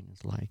sugar cane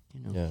is like,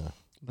 you know. Yeah.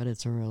 But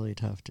it's really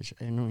tough to.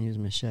 They don't use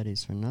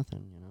machetes for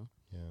nothing, you know.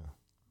 Yeah.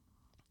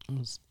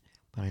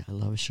 But I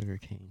love sugar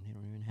cane. They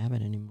don't even have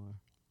it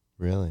anymore.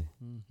 Really?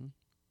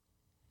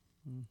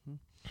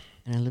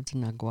 And I lived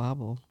in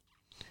Naguabo,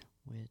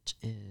 which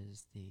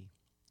is the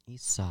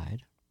east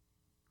side.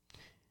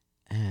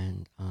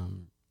 And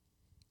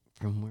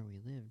from where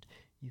we lived,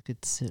 you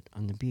could sit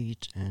on the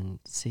beach and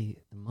see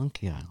the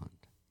monkey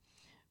island.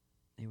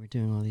 They were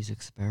doing all these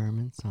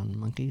experiments on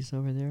monkeys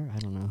over there. I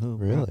don't know who.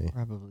 Really?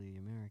 Probably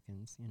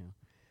Americans, you know.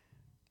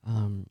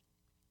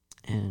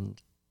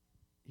 And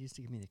it used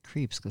to give me the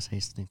creeps because I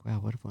used to think, wow,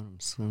 what if one of them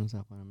swims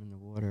up when I'm in the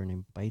water and he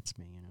bites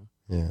me, you know?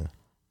 Yeah.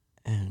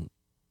 And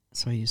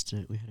so we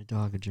had a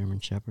dog, a German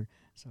Shepherd.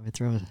 So I would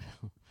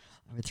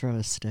throw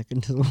a stick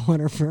into the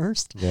water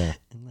first Yeah.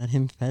 and let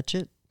him fetch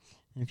it.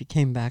 And if he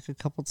came back a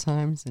couple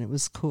times and it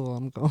was cool,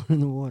 I'm going in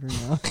the water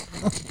now.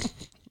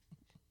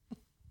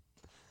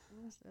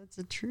 That's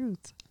the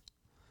truth.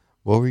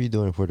 What were you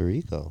doing in Puerto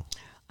Rico?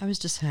 I was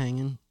just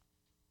hanging.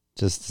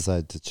 Just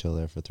decided to chill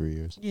there for 3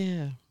 years.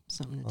 Yeah,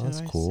 something to do. That's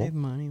cool. Save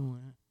money,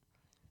 went,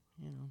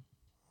 you know.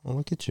 Well,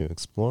 look at you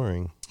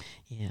exploring.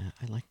 Yeah,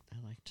 I like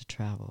to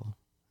travel.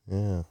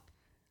 Yeah.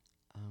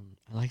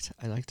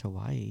 I liked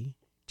Hawaii.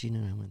 Gina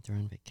and I went there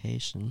on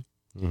vacation.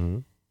 Mm-hmm.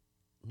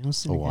 No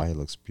sooner Hawaii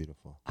looks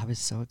beautiful. I was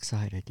so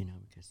excited, you know,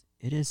 because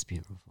it is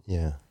beautiful.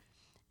 Yeah.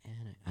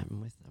 And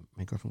I'm with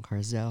my girlfriend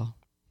Carzell,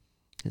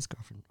 his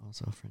girlfriend,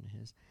 also a friend of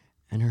his,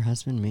 and her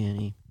husband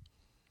Manny.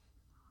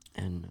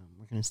 And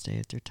we're going to stay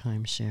at their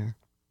timeshare.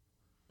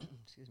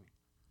 Excuse me.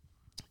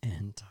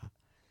 And I'm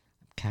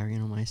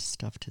carrying all my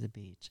stuff to the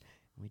beach.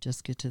 And we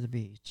just get to the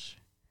beach,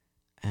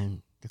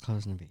 and they're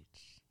closing the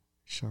beach.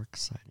 Shark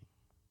sighting.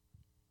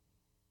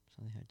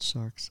 So they had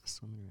sharks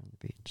swimming around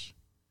the beach.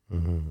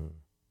 Mm-hmm.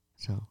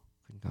 So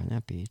couldn't go on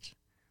that beach.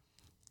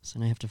 So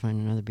now I have to find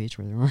another beach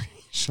where there aren't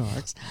any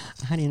sharks.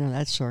 How do you know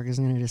that shark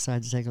isn't going to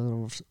decide to take a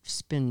little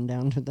spin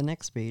down to the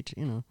next beach,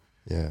 you know?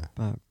 Yeah.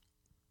 But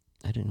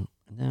I didn't.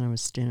 And then I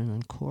was standing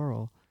on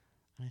coral,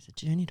 and I said,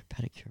 gee, I need a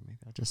pedicure. Maybe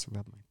I'll just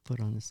rub my foot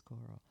on this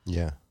coral.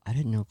 Yeah. I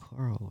didn't know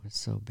coral was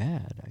so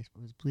bad. I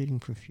was bleeding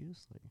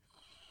profusely.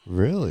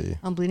 Really?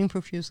 I'm bleeding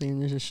profusely,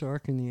 and there's a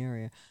shark in the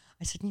area.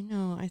 I said, you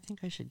know, I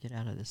think I should get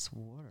out of this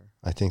water.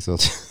 I think so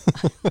too.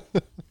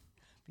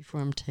 Before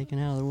I'm taken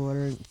out of the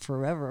water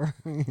forever.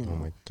 You know, oh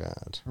my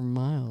God. for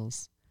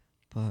miles.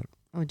 But,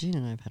 Gina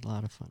and I have had a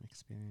lot of fun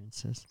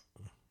experiences.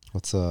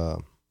 What's a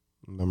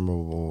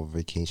memorable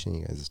vacation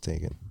you guys have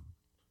taken?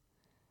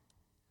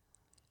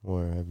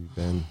 Where have you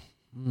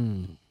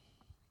been?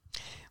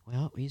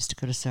 Well, we used to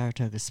go to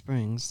Saratoga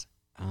Springs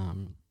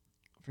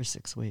for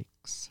 6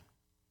 weeks.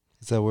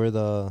 Is that where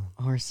the...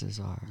 Horses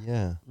are.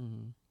 Yeah.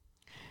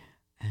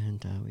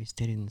 And we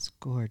stayed in this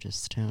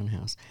gorgeous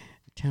townhouse.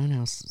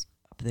 Townhouses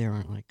up there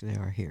aren't like they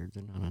are here.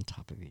 They're not on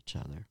top of each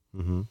other.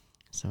 Mm-hmm.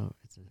 So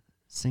it's a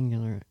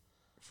singular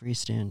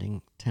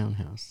freestanding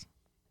townhouse.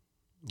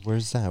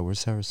 Where's that? Where's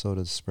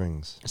Saratoga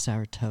Springs?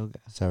 Saratoga.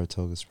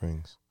 Saratoga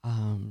Springs.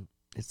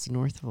 It's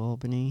north of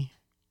Albany.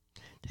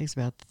 Takes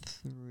about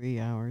 3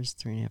 hours,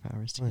 3.5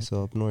 hours to Oh, get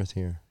so up north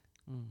here.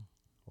 there.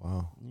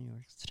 Wow. New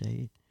York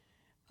State.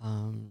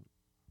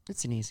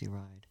 It's an easy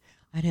ride.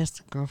 I'd asked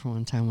the girlfriend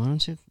one time, why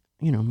don't you,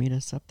 meet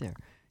us up there?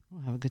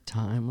 We'll have a good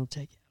time. We'll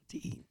take you out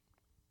to eat.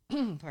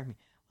 Pardon me.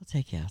 We'll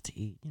take you out to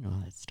eat,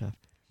 all that stuff.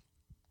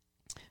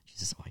 She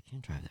says, I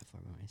can't drive that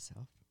far by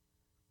myself.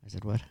 I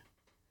said, what?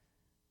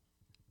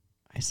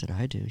 I said,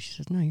 I do. She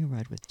said, no, you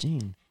ride with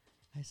Gene.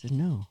 I said,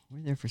 no,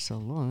 we're there for so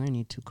long. I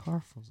need 2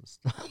 carfuls of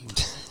stuff.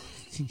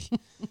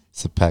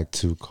 It's a pack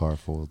 2 car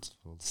full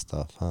of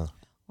stuff, huh?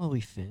 Well,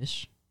 we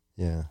fish.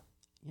 Yeah.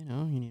 You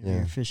know, you need all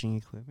your fishing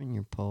equipment,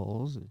 your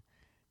poles,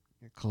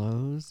 your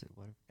clothes.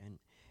 And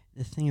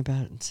the thing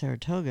about it in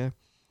Saratoga,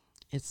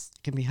 it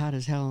can be hot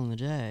as hell in the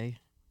day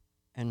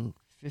and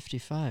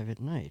 55 at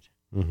night.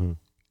 Mm-hmm.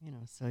 You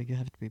know, so you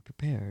have to be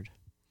prepared.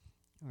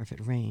 Or if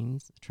it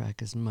rains, the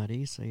track is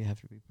muddy, so you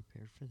have to be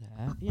prepared for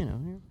that. You know,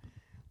 you're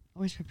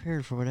always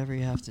prepared for whatever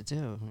you have to do,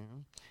 you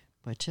know.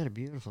 But she had a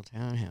beautiful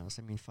townhouse.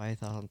 I mean,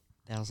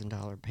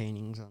 $5,000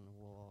 paintings on the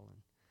wall. And,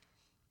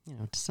 you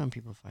know, to some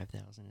people,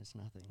 5,000 is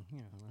nothing, you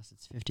know, unless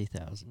it's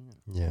 50,000. You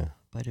know. Yeah.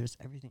 But it was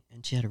everything.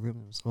 And she had a room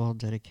that was all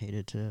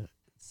dedicated to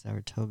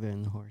Saratoga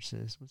and the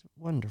horses. It was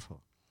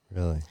wonderful.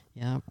 Really?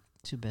 Yeah.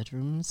 2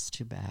 bedrooms,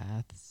 2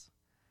 baths.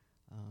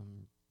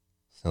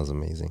 Sounds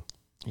amazing.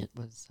 It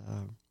was,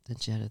 then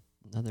she had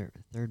another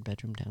 3rd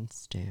bedroom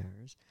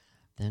downstairs.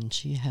 Then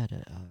she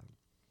had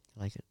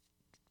like a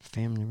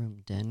family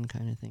room den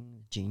kind of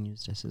thing. Gene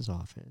used as his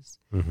office.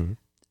 Mm-hmm.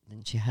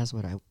 Then she has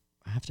what I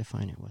have to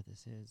find out what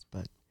this is,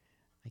 but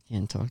I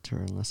can't talk to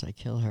her unless I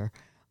kill her.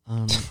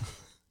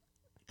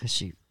 Because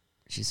she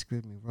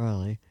screwed me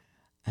royally.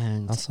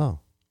 And How so?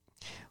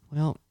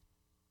 well,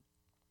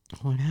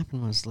 what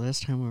happened was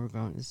last time we were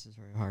going, this is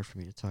very hard for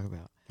me to talk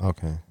about.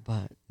 Okay.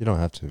 But you don't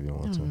have to if you don't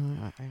want to.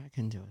 No, I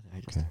can deal with it. I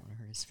just don't want to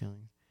hurt his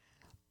feelings.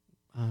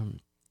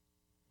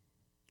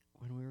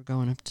 When we were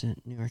going up to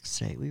New York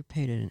State, we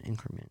paid it in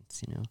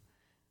increments, you know.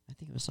 I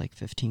think it was like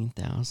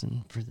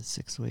 $15,000 for the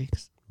 6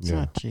 weeks. It's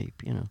not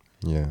cheap, you know.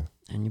 Yeah.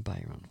 And you buy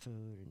your own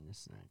food and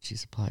this and that. She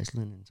supplies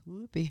linens.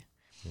 Whoopee.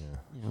 Yeah.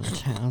 You know,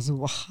 towels.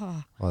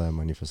 Waha. All that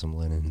money for some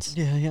linens.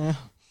 Yeah.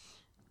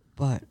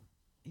 But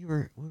we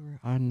were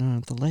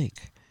on the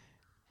lake.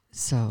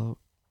 So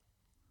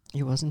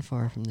it wasn't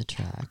far from the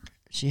track.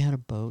 She had a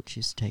boat. She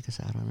used to take us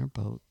out on her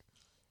boat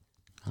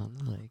on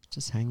the lake,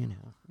 just hanging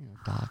out, you know,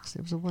 docks.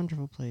 It was a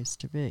wonderful place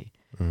to be.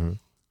 Mm-hmm.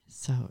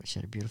 So she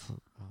had a beautiful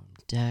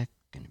deck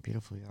and a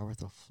beautiful yard with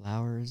the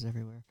flowers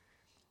everywhere.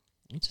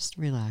 It's just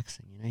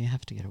relaxing. You know, you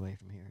have to get away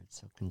from here.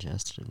 It's so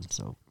congested and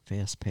so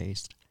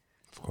fast-paced.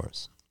 Of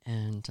course.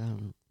 And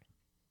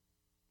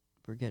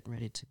we're getting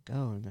ready to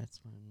go, and that's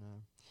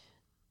when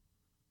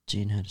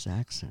Gene had his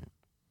accident.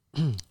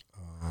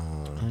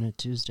 On a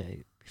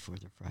Tuesday before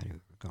the Friday we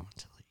were going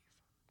to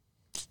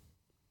leave.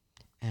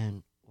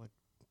 And what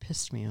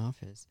pissed me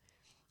off is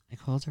I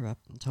called her up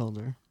and told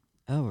her,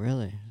 "Oh,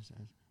 really?" I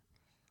said,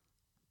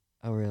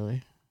 "Oh,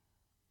 really?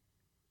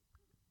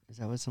 Is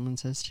that what someone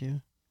says to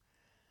you?"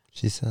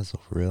 She says,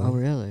 "Oh, really?" "Oh,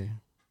 really?"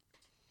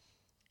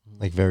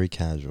 Like very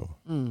casual.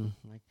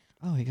 Like,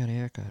 "Oh, he got a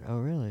haircut." "Oh,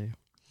 really?"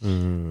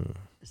 Mm.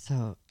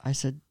 So I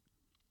said,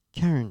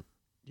 "Karen,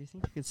 do you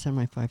think you could send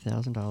my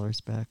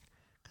 $5,000 back?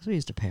 Because we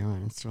used to pay her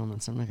on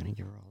installments. I'm not going to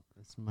give her all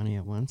this money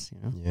at once, you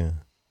know." Yeah.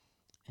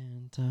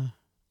 And,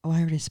 "Oh, I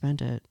already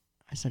spent it."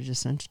 I said, "I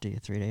just sent it to you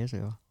 3 days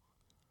ago."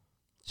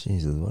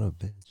 Jesus, what a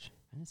bitch.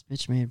 And this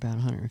bitch made about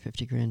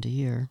 $150,000 a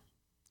year.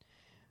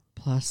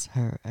 Plus,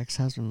 her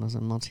ex-husband was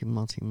a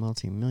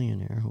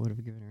multi-millionaire who would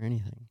have given her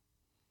anything.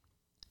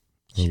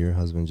 And your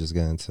husband just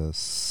got into a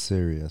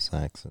serious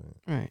accident.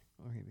 Right.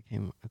 Or he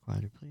became a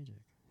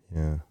quadriplegic.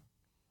 Yeah.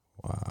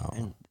 Wow.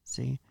 And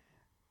see,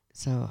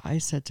 so I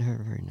said to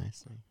her very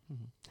nicely,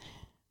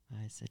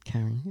 I said,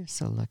 "Karen, you're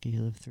so lucky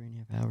you live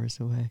 3.5 hours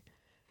away.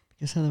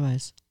 Because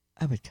otherwise,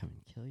 I would come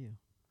and kill you."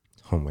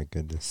 Oh, my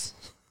goodness.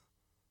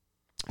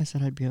 I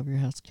said, "I'd be over your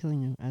house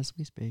killing you as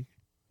we speak."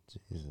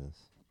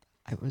 Jesus.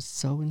 I was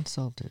so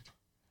insulted.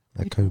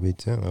 That could be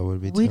too. I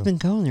would be too. We'd been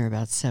going there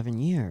about 7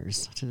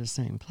 years to the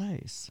same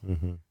place.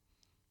 Mm-hmm.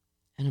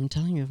 And I'm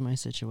telling you of my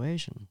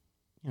situation.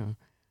 You know,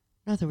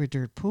 not that we're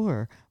dirt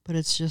poor, but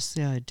it's just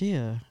the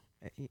idea.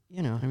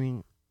 You know, I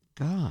mean,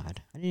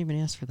 God, I didn't even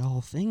ask for the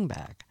whole thing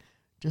back.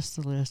 Just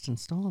the last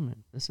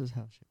installment. This is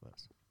how she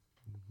was.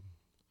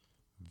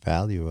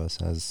 Value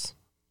us as,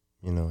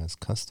 you know, as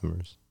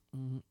customers.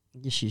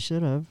 Yeah, she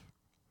should have.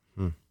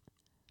 Hmm.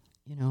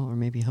 You know, or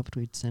maybe hoped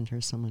we'd send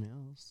her someone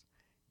else.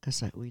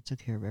 Because we took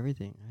care of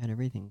everything. I had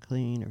everything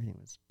clean. Everything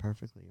was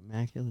perfectly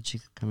immaculate. She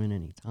could come in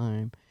any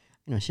time.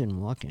 You know, she didn't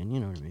walk in. You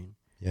know what I mean?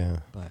 Yeah.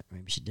 But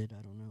maybe she did.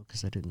 I don't know.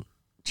 Because I didn't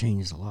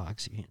change the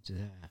locks. You can't do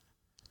that.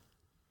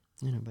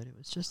 You know, but it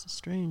was just a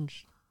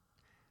strange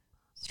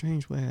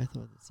way I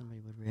thought that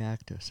somebody would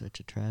react to such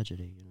a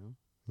tragedy, you know?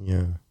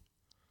 Yeah.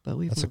 But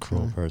That's a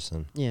cruel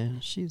person. Yeah,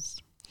 she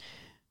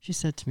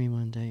said to me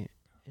one day,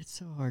 "It's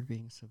so hard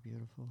being so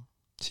beautiful."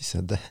 She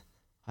said that.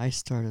 I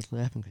started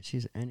laughing because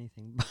she's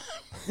anything but.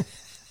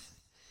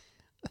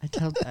 I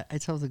told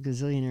the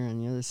gazillionaire on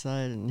the other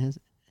side in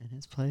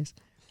his place.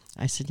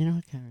 I said, "You know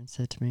what Karen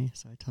said to me?"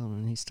 So I told him,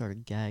 and he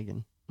started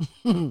gagging.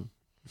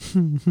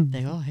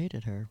 They all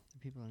hated her. The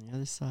people on the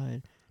other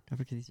side. Don't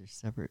forget these are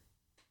separate.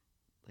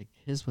 Like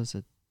his was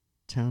a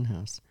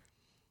townhouse,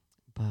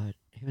 but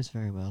he was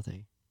very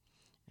wealthy,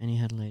 and he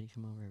had a lady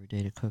come over every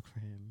day to cook for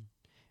him,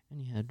 and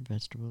he had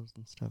vegetables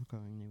and stuff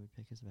growing. They would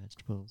pick his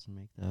vegetables and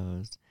make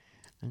those.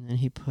 And then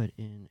he put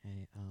in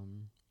a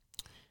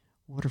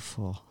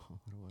waterfall. Oh,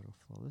 what a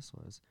waterfall this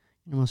was.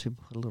 You know, most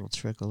people put a little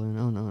trickle in.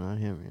 Oh, no, not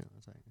him. You know,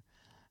 it's like,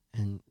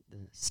 and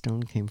the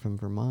stone came from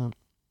Vermont.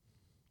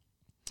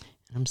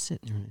 And I'm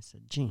sitting there and I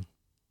said, Gene,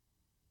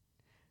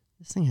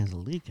 this thing has a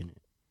leak in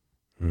it.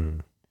 Mm.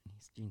 And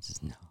Gene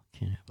says, no, it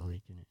can't have a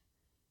leak in it.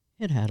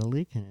 It had a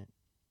leak in it.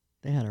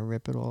 They had to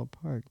rip it all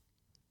apart.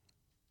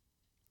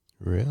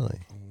 Really?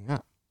 Yeah.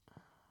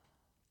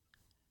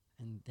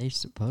 And they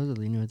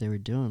supposedly knew what they were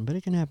doing, but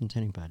it can happen to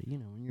anybody. You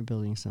know, when you're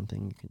building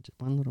something, you can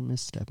one little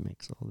misstep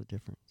makes all the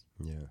difference.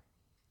 Yeah.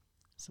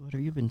 So what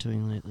have you been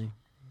doing lately?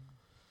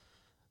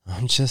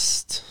 I'm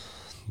just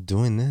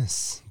doing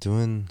this.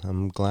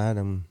 I'm glad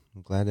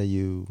that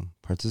you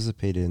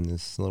participated in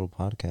this little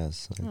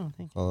podcast. Oh,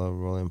 thank you. Call it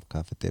Rolling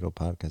Cafetero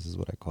podcast is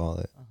what I call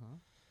it. Uh-huh.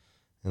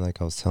 And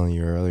like I was telling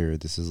you earlier,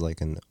 this is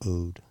like an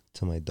ode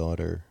to my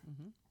daughter.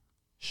 Mm-hmm.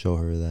 Show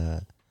her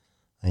that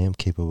I am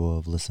capable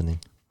of listening.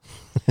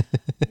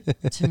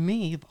 To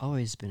me, you've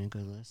always been a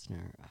good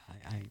listener.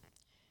 I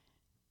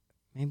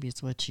maybe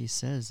it's what she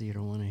says you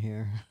don't want to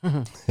hear.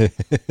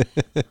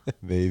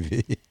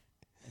 Maybe.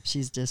 If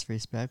she's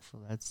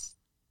disrespectful, that's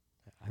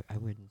I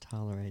wouldn't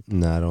tolerate that.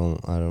 No,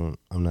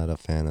 I'm not a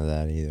fan of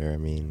that either. I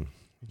mean,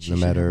 She no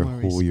should have matter more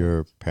who respect.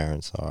 your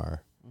parents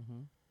are,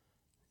 Mm-hmm.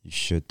 you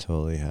should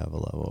totally have a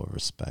level of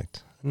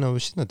respect. No,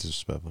 she's not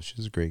disrespectful.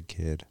 She's a great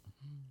kid.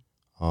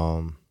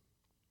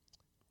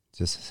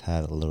 Just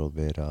had a little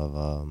bit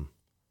of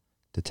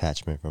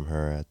detachment from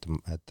her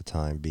at the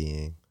time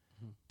being,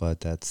 but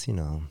that's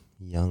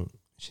young.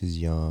 She's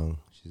young.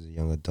 She's a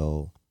young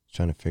adult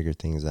trying to figure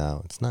things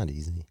out. It's not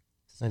easy.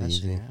 It's not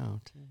Especially easy.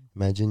 now, too.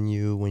 Imagine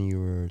you when you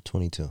were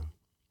 22.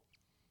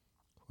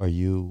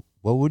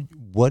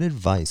 What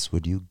advice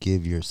would you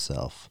give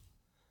yourself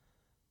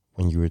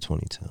when you were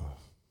 22?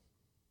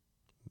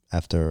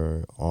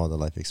 After all the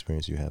life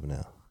experience you have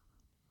now.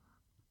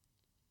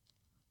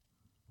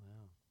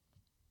 Wow.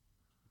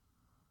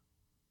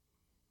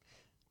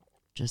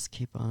 Just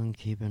keep on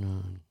keeping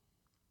on.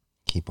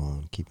 Keep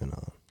on keeping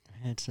on.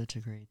 I had such a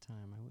great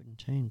time. I wouldn't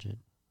change it.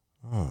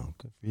 Oh,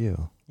 good for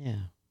you.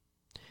 Yeah.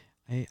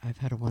 I've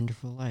had a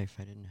wonderful life.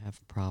 I didn't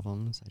have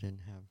problems. I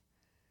didn't have,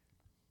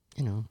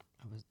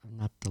 I'm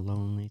not the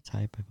lonely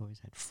type. I've always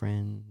had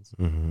friends,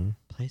 Mm-hmm.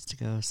 place to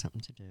go,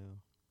 something to do.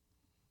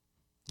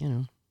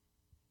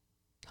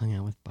 Hung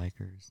out with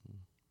bikers. And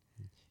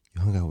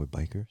You hung out with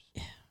bikers?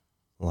 Yeah.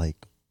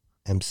 Like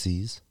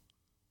MCs?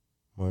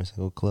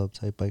 Motorcycle club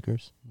type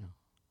bikers? No,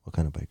 What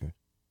kind of bikers?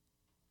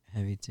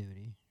 heavy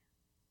duty.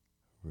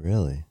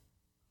 Really?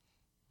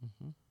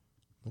 Mm-hmm.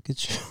 Look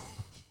at you.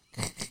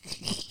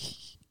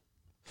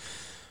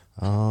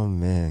 Oh,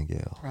 man,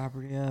 Gail.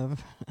 Property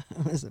of.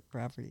 Was it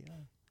property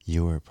of?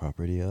 You were a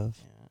property of?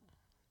 Yeah.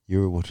 You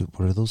were, what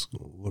are those?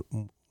 What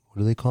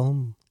do they call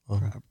them?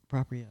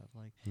 Property of.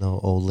 Like, No,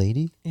 old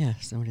lady? yeah,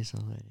 somebody's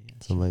old lady.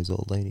 Yes. Somebody's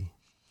old lady.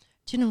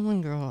 Do you know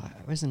one girl?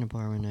 I was in a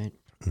bar one night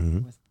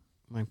Mm-hmm. with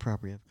my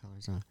property of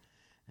colors on,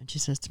 and she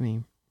says to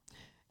me,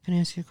 "Can I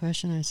ask you a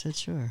question?" I said,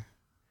 "Sure."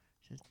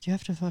 She said, "Do you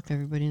have to fuck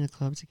everybody in the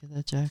club to get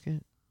that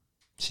jacket?"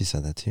 She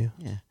said that to you?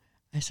 Yeah.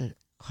 I said,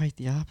 "Quite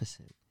the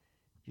opposite.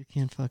 You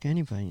can't fuck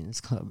anybody in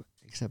this club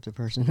except the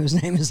person whose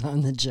name is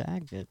on the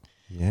jacket.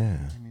 Yeah.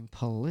 I mean,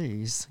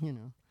 police,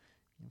 you'll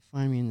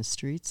find me in the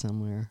street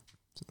somewhere."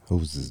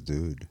 Who's this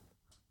dude?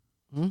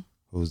 Hmm?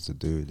 Who's the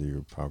dude that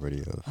you're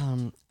property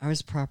of? I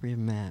was property of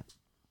Matt.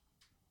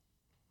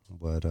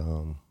 What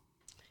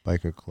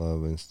biker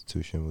club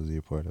institution was he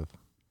a part of?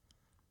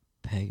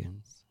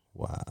 Pagans.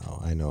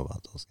 Wow, I know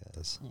about those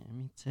guys. Yeah,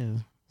 me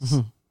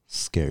too.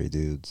 Scary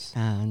dudes.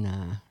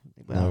 Nah.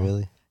 Well, Not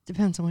really?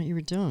 depends on what you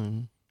were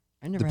doing.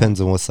 I never Depends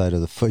on what side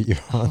of the foot you're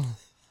on.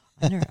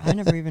 I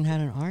never even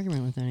had an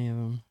argument with any of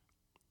them,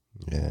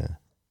 Yeah.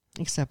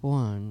 except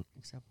one.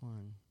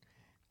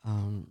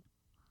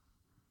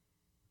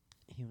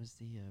 He was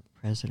the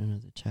president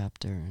of the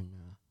chapter,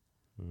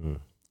 and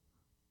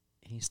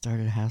he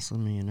started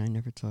hassling me, and I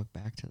never talked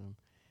back to them.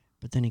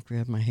 But then he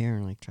grabbed my hair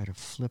and tried to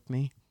flip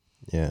me.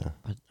 Yeah.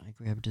 But I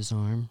grabbed his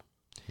arm,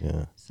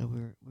 Yeah. so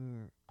we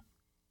were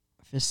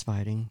fist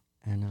fighting,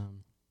 and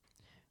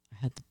I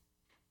had.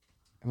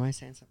 Am I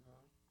saying something wrong?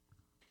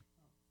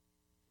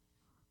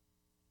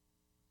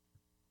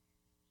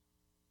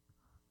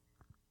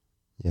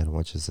 Yeah, I don't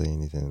want you to say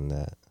anything in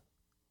that.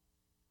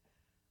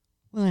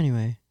 Well,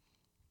 anyway,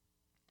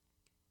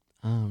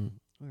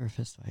 we were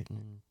fist fighting,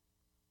 and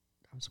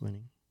I was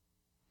winning.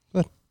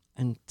 Good.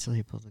 Until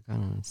he pulled the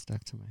gun on and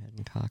stuck to my head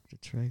and cocked the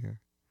trigger.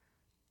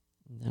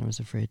 And then I was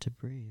afraid to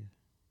breathe.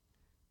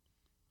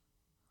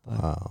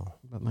 But, Wow.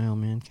 But my old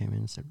man came in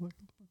and said, "What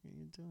the fuck are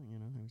you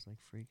doing?" I was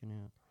freaking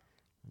out.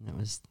 And that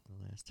was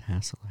the last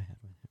hassle I had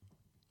with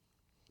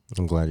him.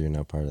 I'm glad you're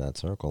not part of that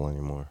circle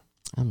anymore.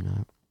 I'm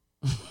not.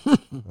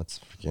 That's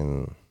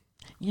freaking...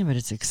 Yeah, but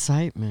it's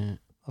excitement.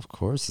 Of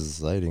course it's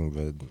exciting,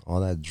 but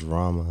all that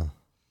drama,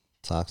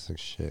 toxic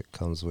shit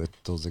comes with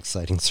those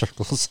exciting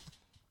circles.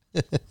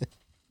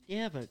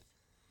 Yeah, but,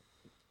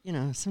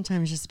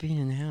 sometimes just being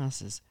in the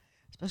house is,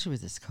 especially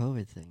with this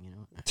COVID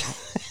thing,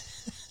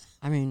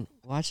 I mean,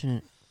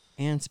 watching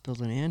ants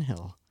build an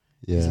anthill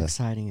is Yeah.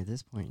 exciting at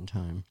this point in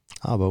time.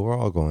 Oh, but we're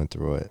all going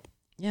through it.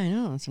 Yeah, I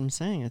know. That's what I'm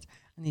saying.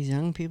 And these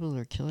young people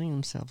are killing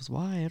themselves.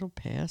 Why? It'll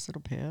pass.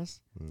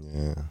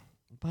 Yeah.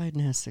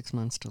 Biden has 6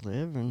 months to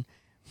live, and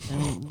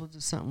then we'll do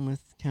something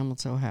with Camel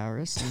Toe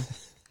Harris. And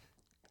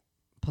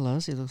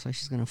Pelosi looks like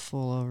she's going to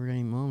fall over at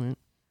any moment.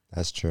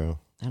 That's true.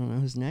 I don't know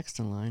who's next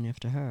in line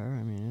after her.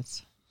 I mean,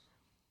 it's...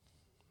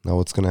 Now,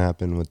 what's going to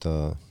happen with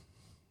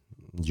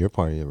your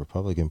party, the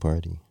Republican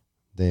Party?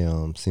 They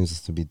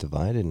seems to be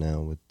divided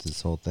now with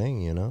this whole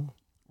thing, you know?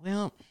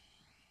 Well...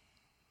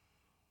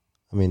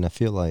 I mean, I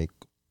feel like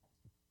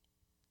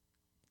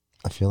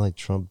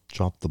Trump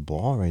dropped the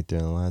ball right there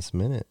in the last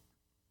minute.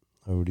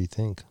 Or what do you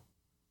think?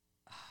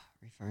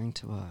 Referring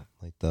to what?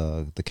 Like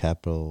the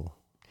Capitol.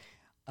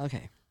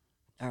 Okay.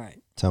 All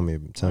right. Tell me.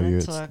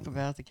 Let's talk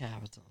about the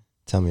Capitol.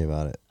 Tell me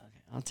about it.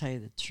 Okay. I'll tell you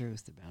the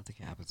truth about the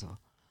Capitol.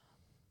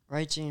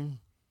 Right, Gene?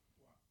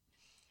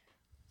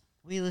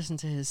 We listened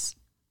to his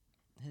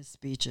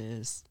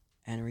speeches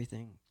and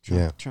everything.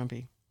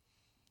 Trumpy.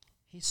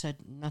 He said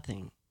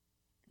nothing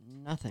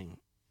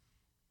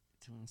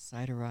to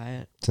incite a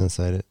riot. To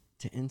incite it.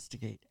 To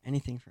instigate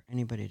anything for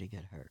anybody to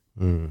get hurt.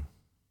 Mm.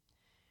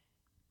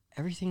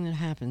 Everything that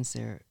happens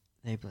there,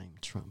 they blame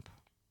Trump.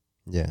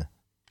 Yeah.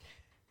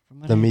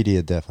 The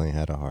media definitely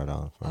had a hard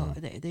on for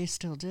him. They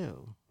still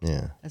do.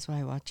 Yeah. That's why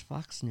I watch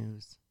Fox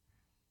News.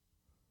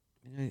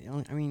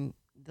 I mean,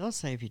 they'll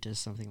say if he does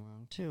something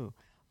wrong, too.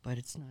 But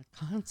it's not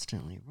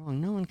constantly wrong.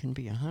 No one can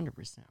be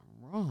 100%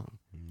 wrong.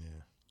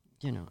 Yeah.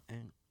 You know,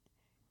 and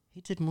he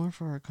did more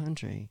for our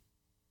country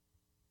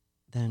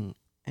than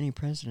any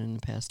president in the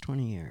past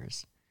 20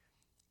 years.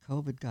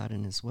 COVID got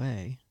in his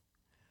way,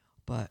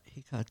 but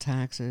he cut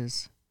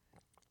taxes.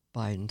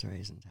 Biden's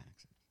raising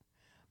taxes.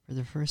 For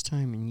the first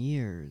time in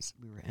years,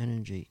 we were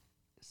energy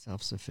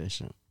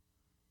self-sufficient.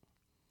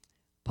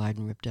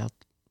 Biden ripped out,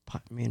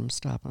 made him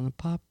stop on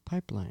the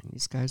pipeline.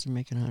 These guys are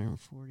making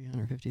 $140,000,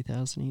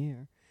 $150,000 a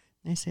year.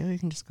 And they say, oh, you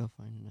can just go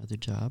find another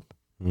job.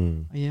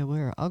 Mm. Oh, yeah,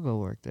 where? I'll go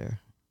work there.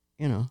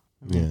 You know.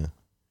 I mean, yeah.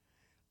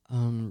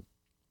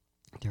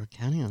 They were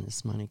counting on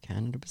this money.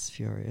 Canada was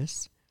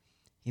furious.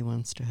 He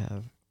wants to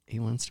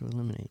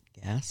eliminate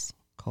gas,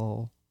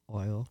 coal,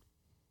 oil,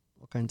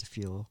 all kinds of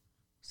fuel.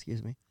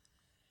 Excuse me.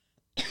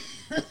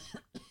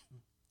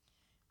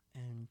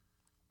 And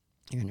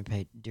you're going to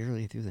pay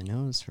dearly through the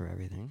nose for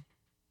everything.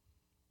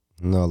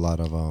 I know a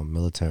lot of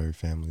military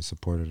families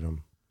supported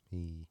him.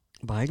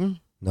 Biden?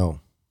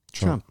 No.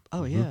 Trump.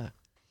 Oh, mm-hmm. yeah.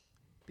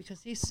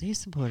 Because he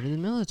supported the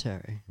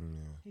military.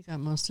 Yeah. He got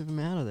most of them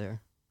out of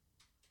there.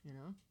 You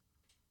know?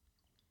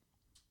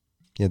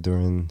 Yeah,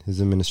 during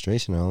his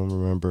administration, I don't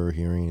remember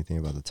hearing anything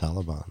about the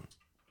Taliban.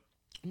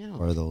 No.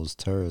 Or those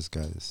terrorist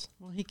guys.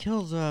 Well, he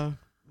kills,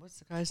 what's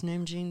the guy's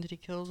name, Gene, that he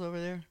kills over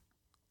there?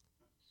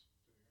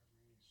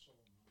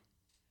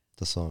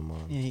 The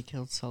Soleimani. Yeah, he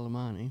killed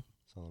Soleimani.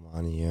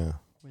 Soleimani, yeah.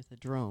 With a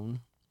drone.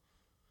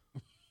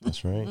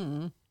 That's right.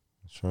 Mm-hmm.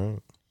 That's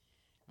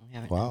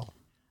right. Wow.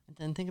 And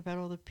then think about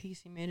all the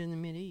peace he made in the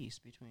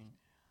Mideast between,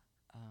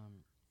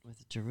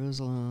 with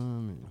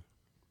Jerusalem and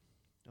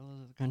all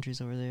the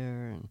countries over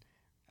there, and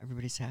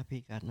everybody's happy.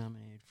 He got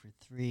nominated for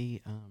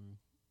 3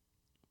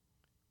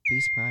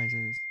 peace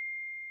prizes.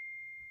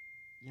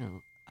 You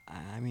know,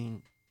 I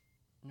mean,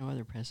 no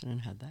other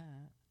president had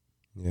that.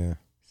 Yeah.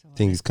 So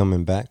think he's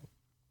coming back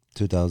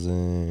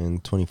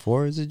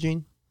 2024, is it,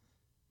 Gene?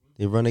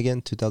 They run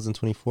again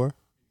 2024?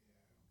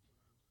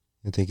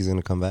 You think he's going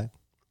to come back?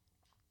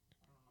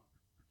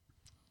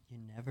 You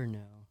never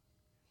know.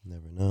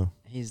 Never know.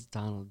 He's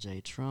Donald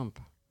J. Trump.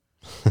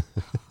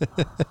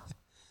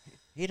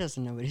 He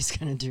doesn't know what he's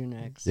going to do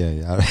next. Yeah.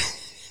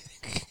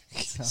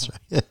 That's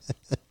right.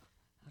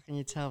 How can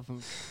you tell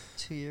from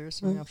 2 years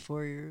from now,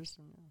 4 years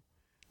from now?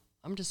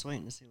 I'm just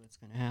waiting to see what's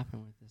going to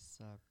happen with this.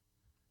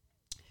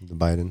 The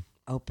Biden?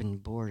 Open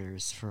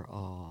borders for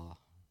all.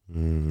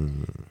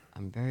 Mm.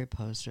 I'm very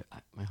opposed to it.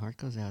 My heart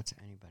goes out to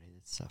anybody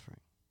that's suffering.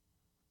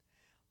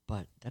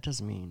 But that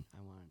doesn't mean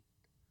I want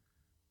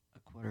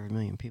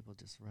 250,000 people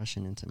just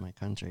rushing into my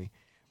country.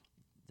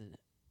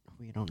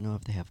 We don't know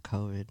if they have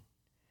COVID.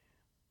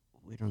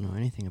 We don't know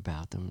anything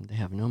about them. They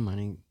have no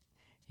money.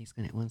 He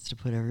wants to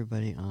put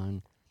everybody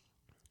on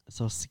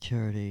Social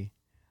Security,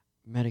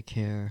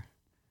 Medicare,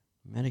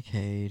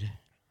 Medicaid,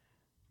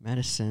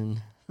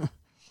 medicine.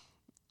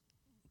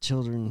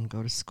 Children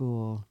go to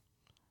school.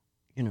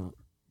 You know,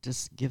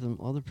 just give them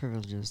all the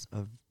privileges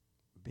of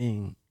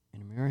being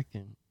an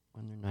American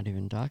when they're not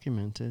even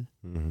documented.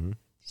 Mm-hmm.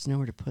 There's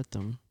nowhere to put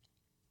them.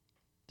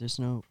 There's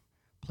no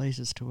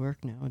places to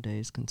work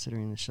nowadays,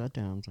 considering the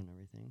shutdowns and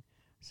everything.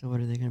 So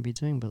what are they going to be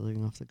doing but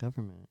living off the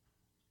government?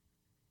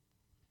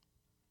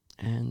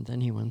 And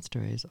then he wants to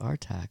raise our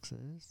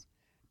taxes.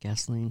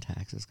 Gasoline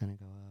tax is going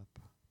to go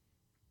up.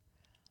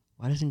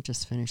 Why doesn't he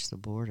just finish the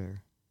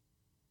border?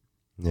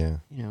 Yeah.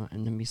 You know,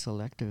 and then be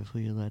selective who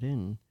you let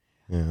in.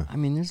 Yeah. I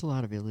mean, there's a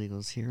lot of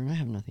illegals here, and I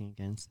have nothing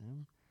against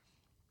them.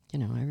 You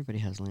know, everybody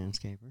has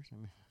landscapers. I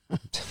mean,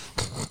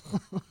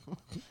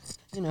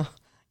 you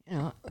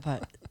know,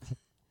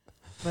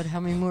 but how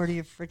many more do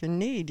you freaking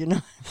need? You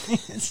know,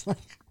 it's like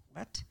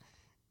what?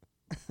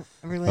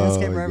 Every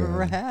landscaper I've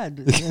ever had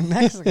in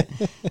Mexico.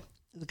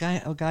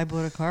 A guy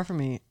bought a car for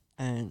me,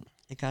 and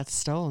it got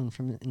stolen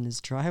from in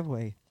his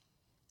driveway.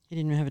 He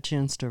didn't even have a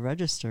chance to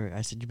register it.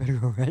 I said, you better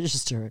go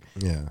register it.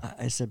 Yeah.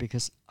 I said,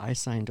 because I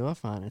signed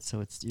off on it,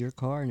 so it's your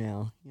car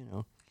now,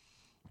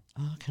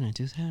 Oh, can I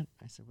do that?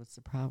 I said, what's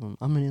the problem?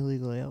 I'm an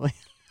illegal alien.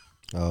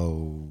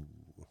 Oh.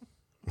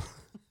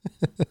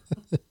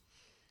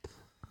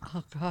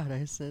 Oh, God.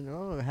 I said,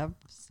 have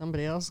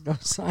somebody else go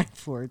sign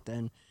for it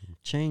then.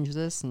 Change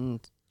this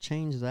and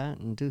change that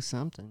and do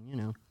something, I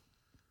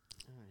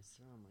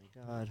said, oh, my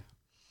God.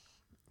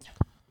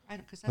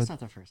 Because that's not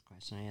the first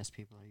question I ask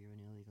people, are you an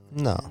illegal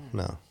alien?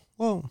 No.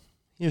 Well,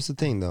 here's the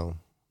thing, though.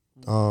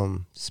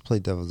 Just play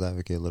devil's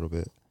advocate a little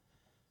bit.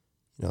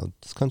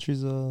 This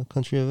country's a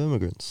country of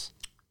immigrants.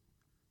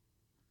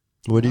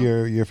 Where do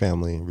your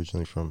family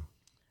originally from?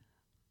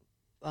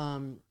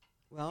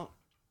 Well,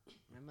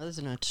 my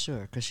mother's not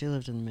sure because she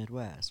lived in the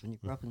Midwest. When you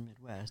grow up in the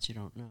Midwest, you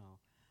don't know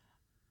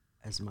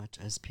as much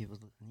as people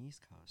in the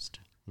East Coast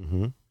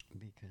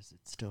because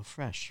it's still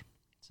fresh.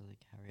 So they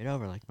carry it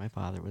over. Like my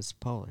father was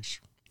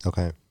Polish.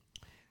 Okay.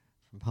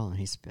 From Poland.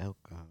 He spoke,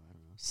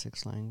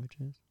 6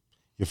 languages.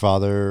 Your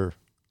father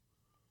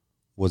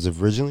was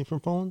originally from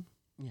Poland?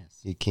 Yes.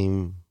 He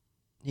came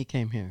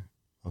here.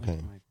 Okay.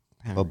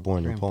 My But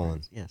born in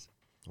Poland. Yes.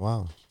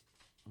 Wow.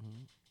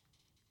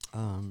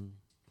 Mm-hmm.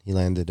 He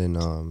landed in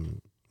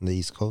the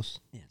East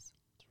Coast? Yes.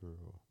 Through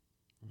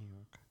New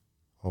York.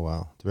 Oh,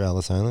 wow. Through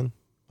Ellis Island?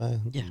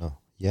 Yeah. No.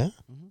 Yeah?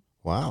 Mm-hmm.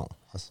 Wow.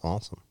 That's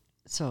awesome.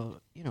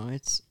 So,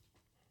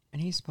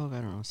 and he spoke,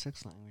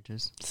 6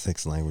 languages.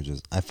 6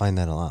 languages. I find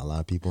that a lot. A lot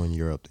of people in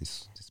Europe, they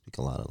speak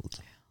a lot of.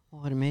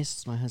 Well, what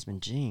amazes my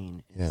husband,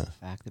 Gene, is Yeah. the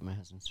fact that my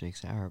husband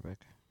speaks Arabic.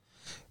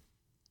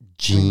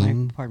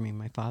 Gene? Pardon me,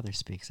 my father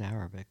speaks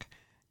Arabic.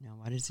 Now,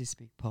 why does he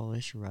speak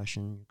Polish,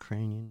 Russian,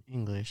 Ukrainian,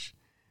 English,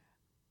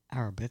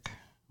 Arabic?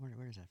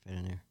 Where does that fit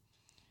in there?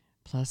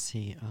 Plus,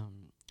 he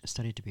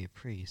studied to be a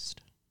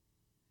priest.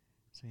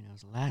 So he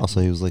knows Latin.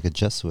 Also, he was like a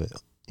Jesuit.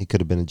 He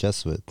could have been a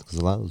Jesuit because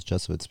a lot of those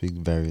Jesuits speak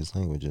various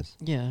languages.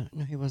 Yeah,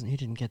 no, he wasn't. He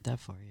didn't get that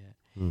far yet.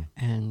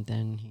 And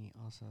then he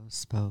also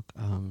spoke,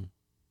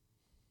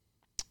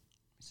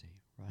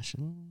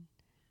 Russian,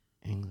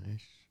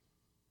 English.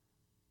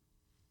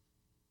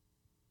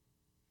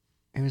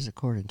 He was a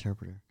court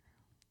interpreter.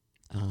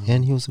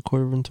 And he was a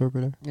court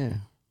interpreter? Yeah.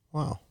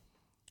 Wow.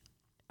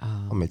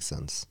 That makes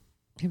sense.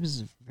 He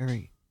was a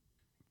very,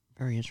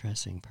 very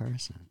interesting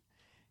person.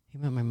 He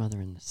met my mother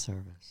in the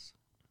service.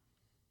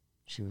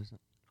 She was an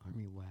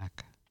Army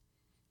WAC.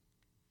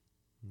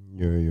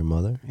 Your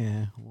mother?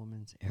 Yeah,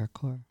 Women's Air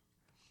Corps.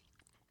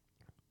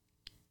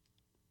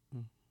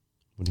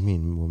 What do you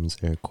mean, Women's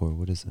Air Corps?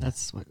 What is that?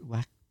 That's what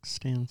WAC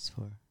stands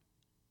for.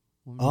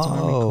 Women's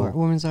Army Corps.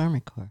 Women's Army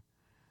Corps.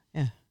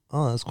 Yeah.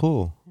 Oh, that's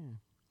cool. Yeah.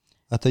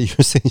 I thought you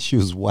were saying she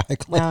was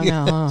whack. Like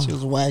No. She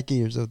was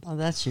wacky or something. Oh,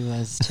 that she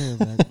was too,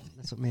 but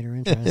that's what made her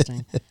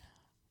interesting.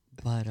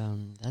 But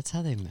that's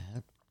how they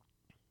met.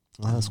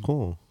 Oh, that's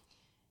cool.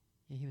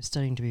 Yeah, he was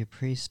studying to be a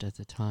priest at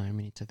the time,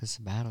 and he took a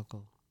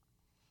sabbatical.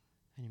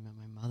 And he met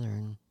my mother,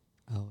 and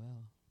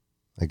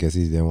I guess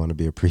he didn't want to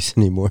be a priest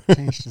anymore.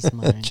 Changed his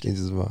mind. Changed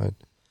his mind.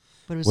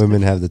 But it was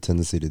Women good. have the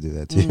tendency to do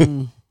that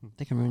too.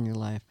 They can ruin your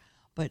life.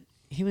 But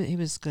he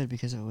was good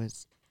because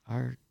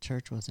our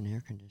church wasn't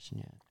air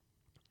conditioned yet.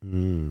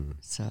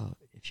 So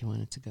if you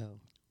wanted to go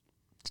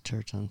to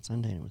church on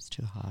Sunday and it was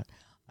too hot,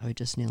 I would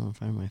just kneel in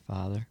front of my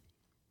father,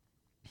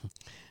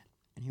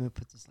 and he would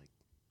put this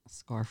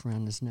scarf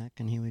around his neck,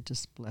 and he would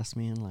just bless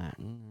me in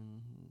Latin,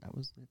 and that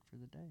was it for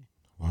the day.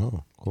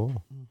 Wow,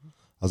 cool.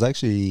 I was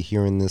actually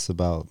hearing this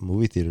about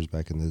movie theaters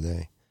back in the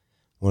day.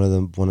 One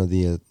of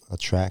the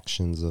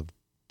attractions of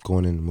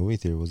going in a movie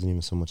theater wasn't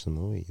even so much the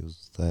movie; it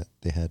was that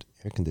they had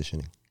air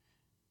conditioning.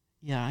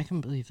 Yeah, I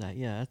can believe that.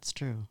 Yeah, that's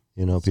true.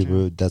 That's people.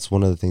 True. That's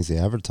one of the things they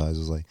advertised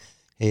was like,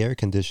 "Hey, air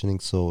conditioning."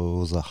 So it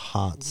was a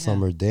hot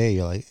summer day.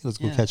 You're like, hey, "Let's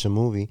go catch a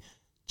movie,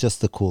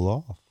 just to cool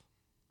off."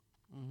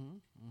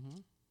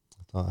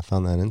 I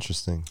found that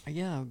interesting.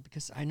 Yeah,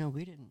 because I know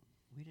we didn't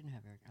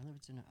have air. I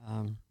lived in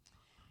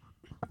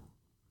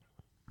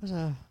what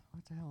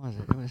the hell was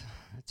it? It was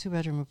a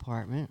 2-bedroom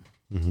apartment.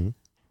 Living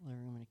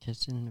room and a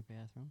kitchen and a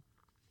bathroom.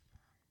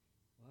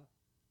 What?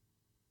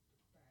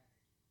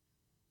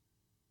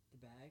 The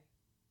bag?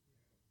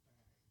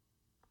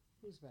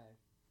 Whose bag?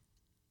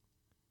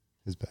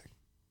 His bag.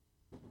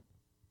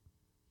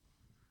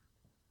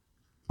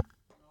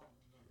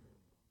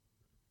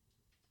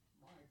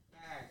 My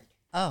bag.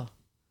 Oh.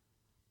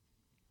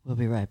 We'll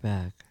be right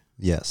back.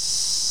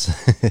 Yes.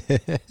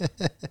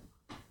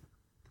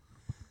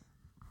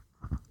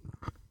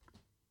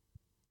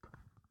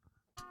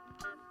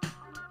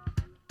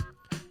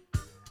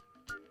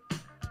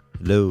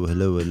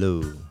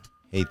 Hello.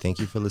 Hey, thank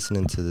you for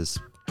listening to this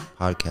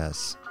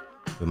podcast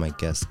with my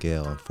guest,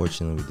 Gail.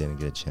 Unfortunately, we didn't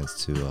get a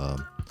chance to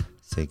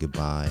say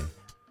goodbye,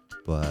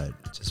 but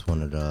just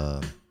wanted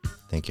to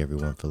thank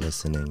everyone for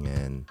listening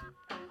and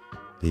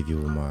leave you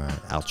with my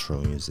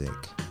outro music.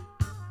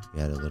 We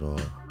had a little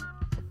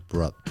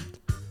abrupt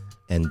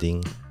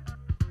ending,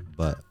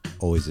 but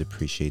always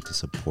appreciate the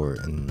support,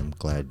 and I'm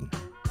glad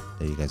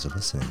that you guys are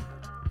listening.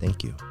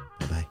 Thank you.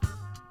 Bye-bye.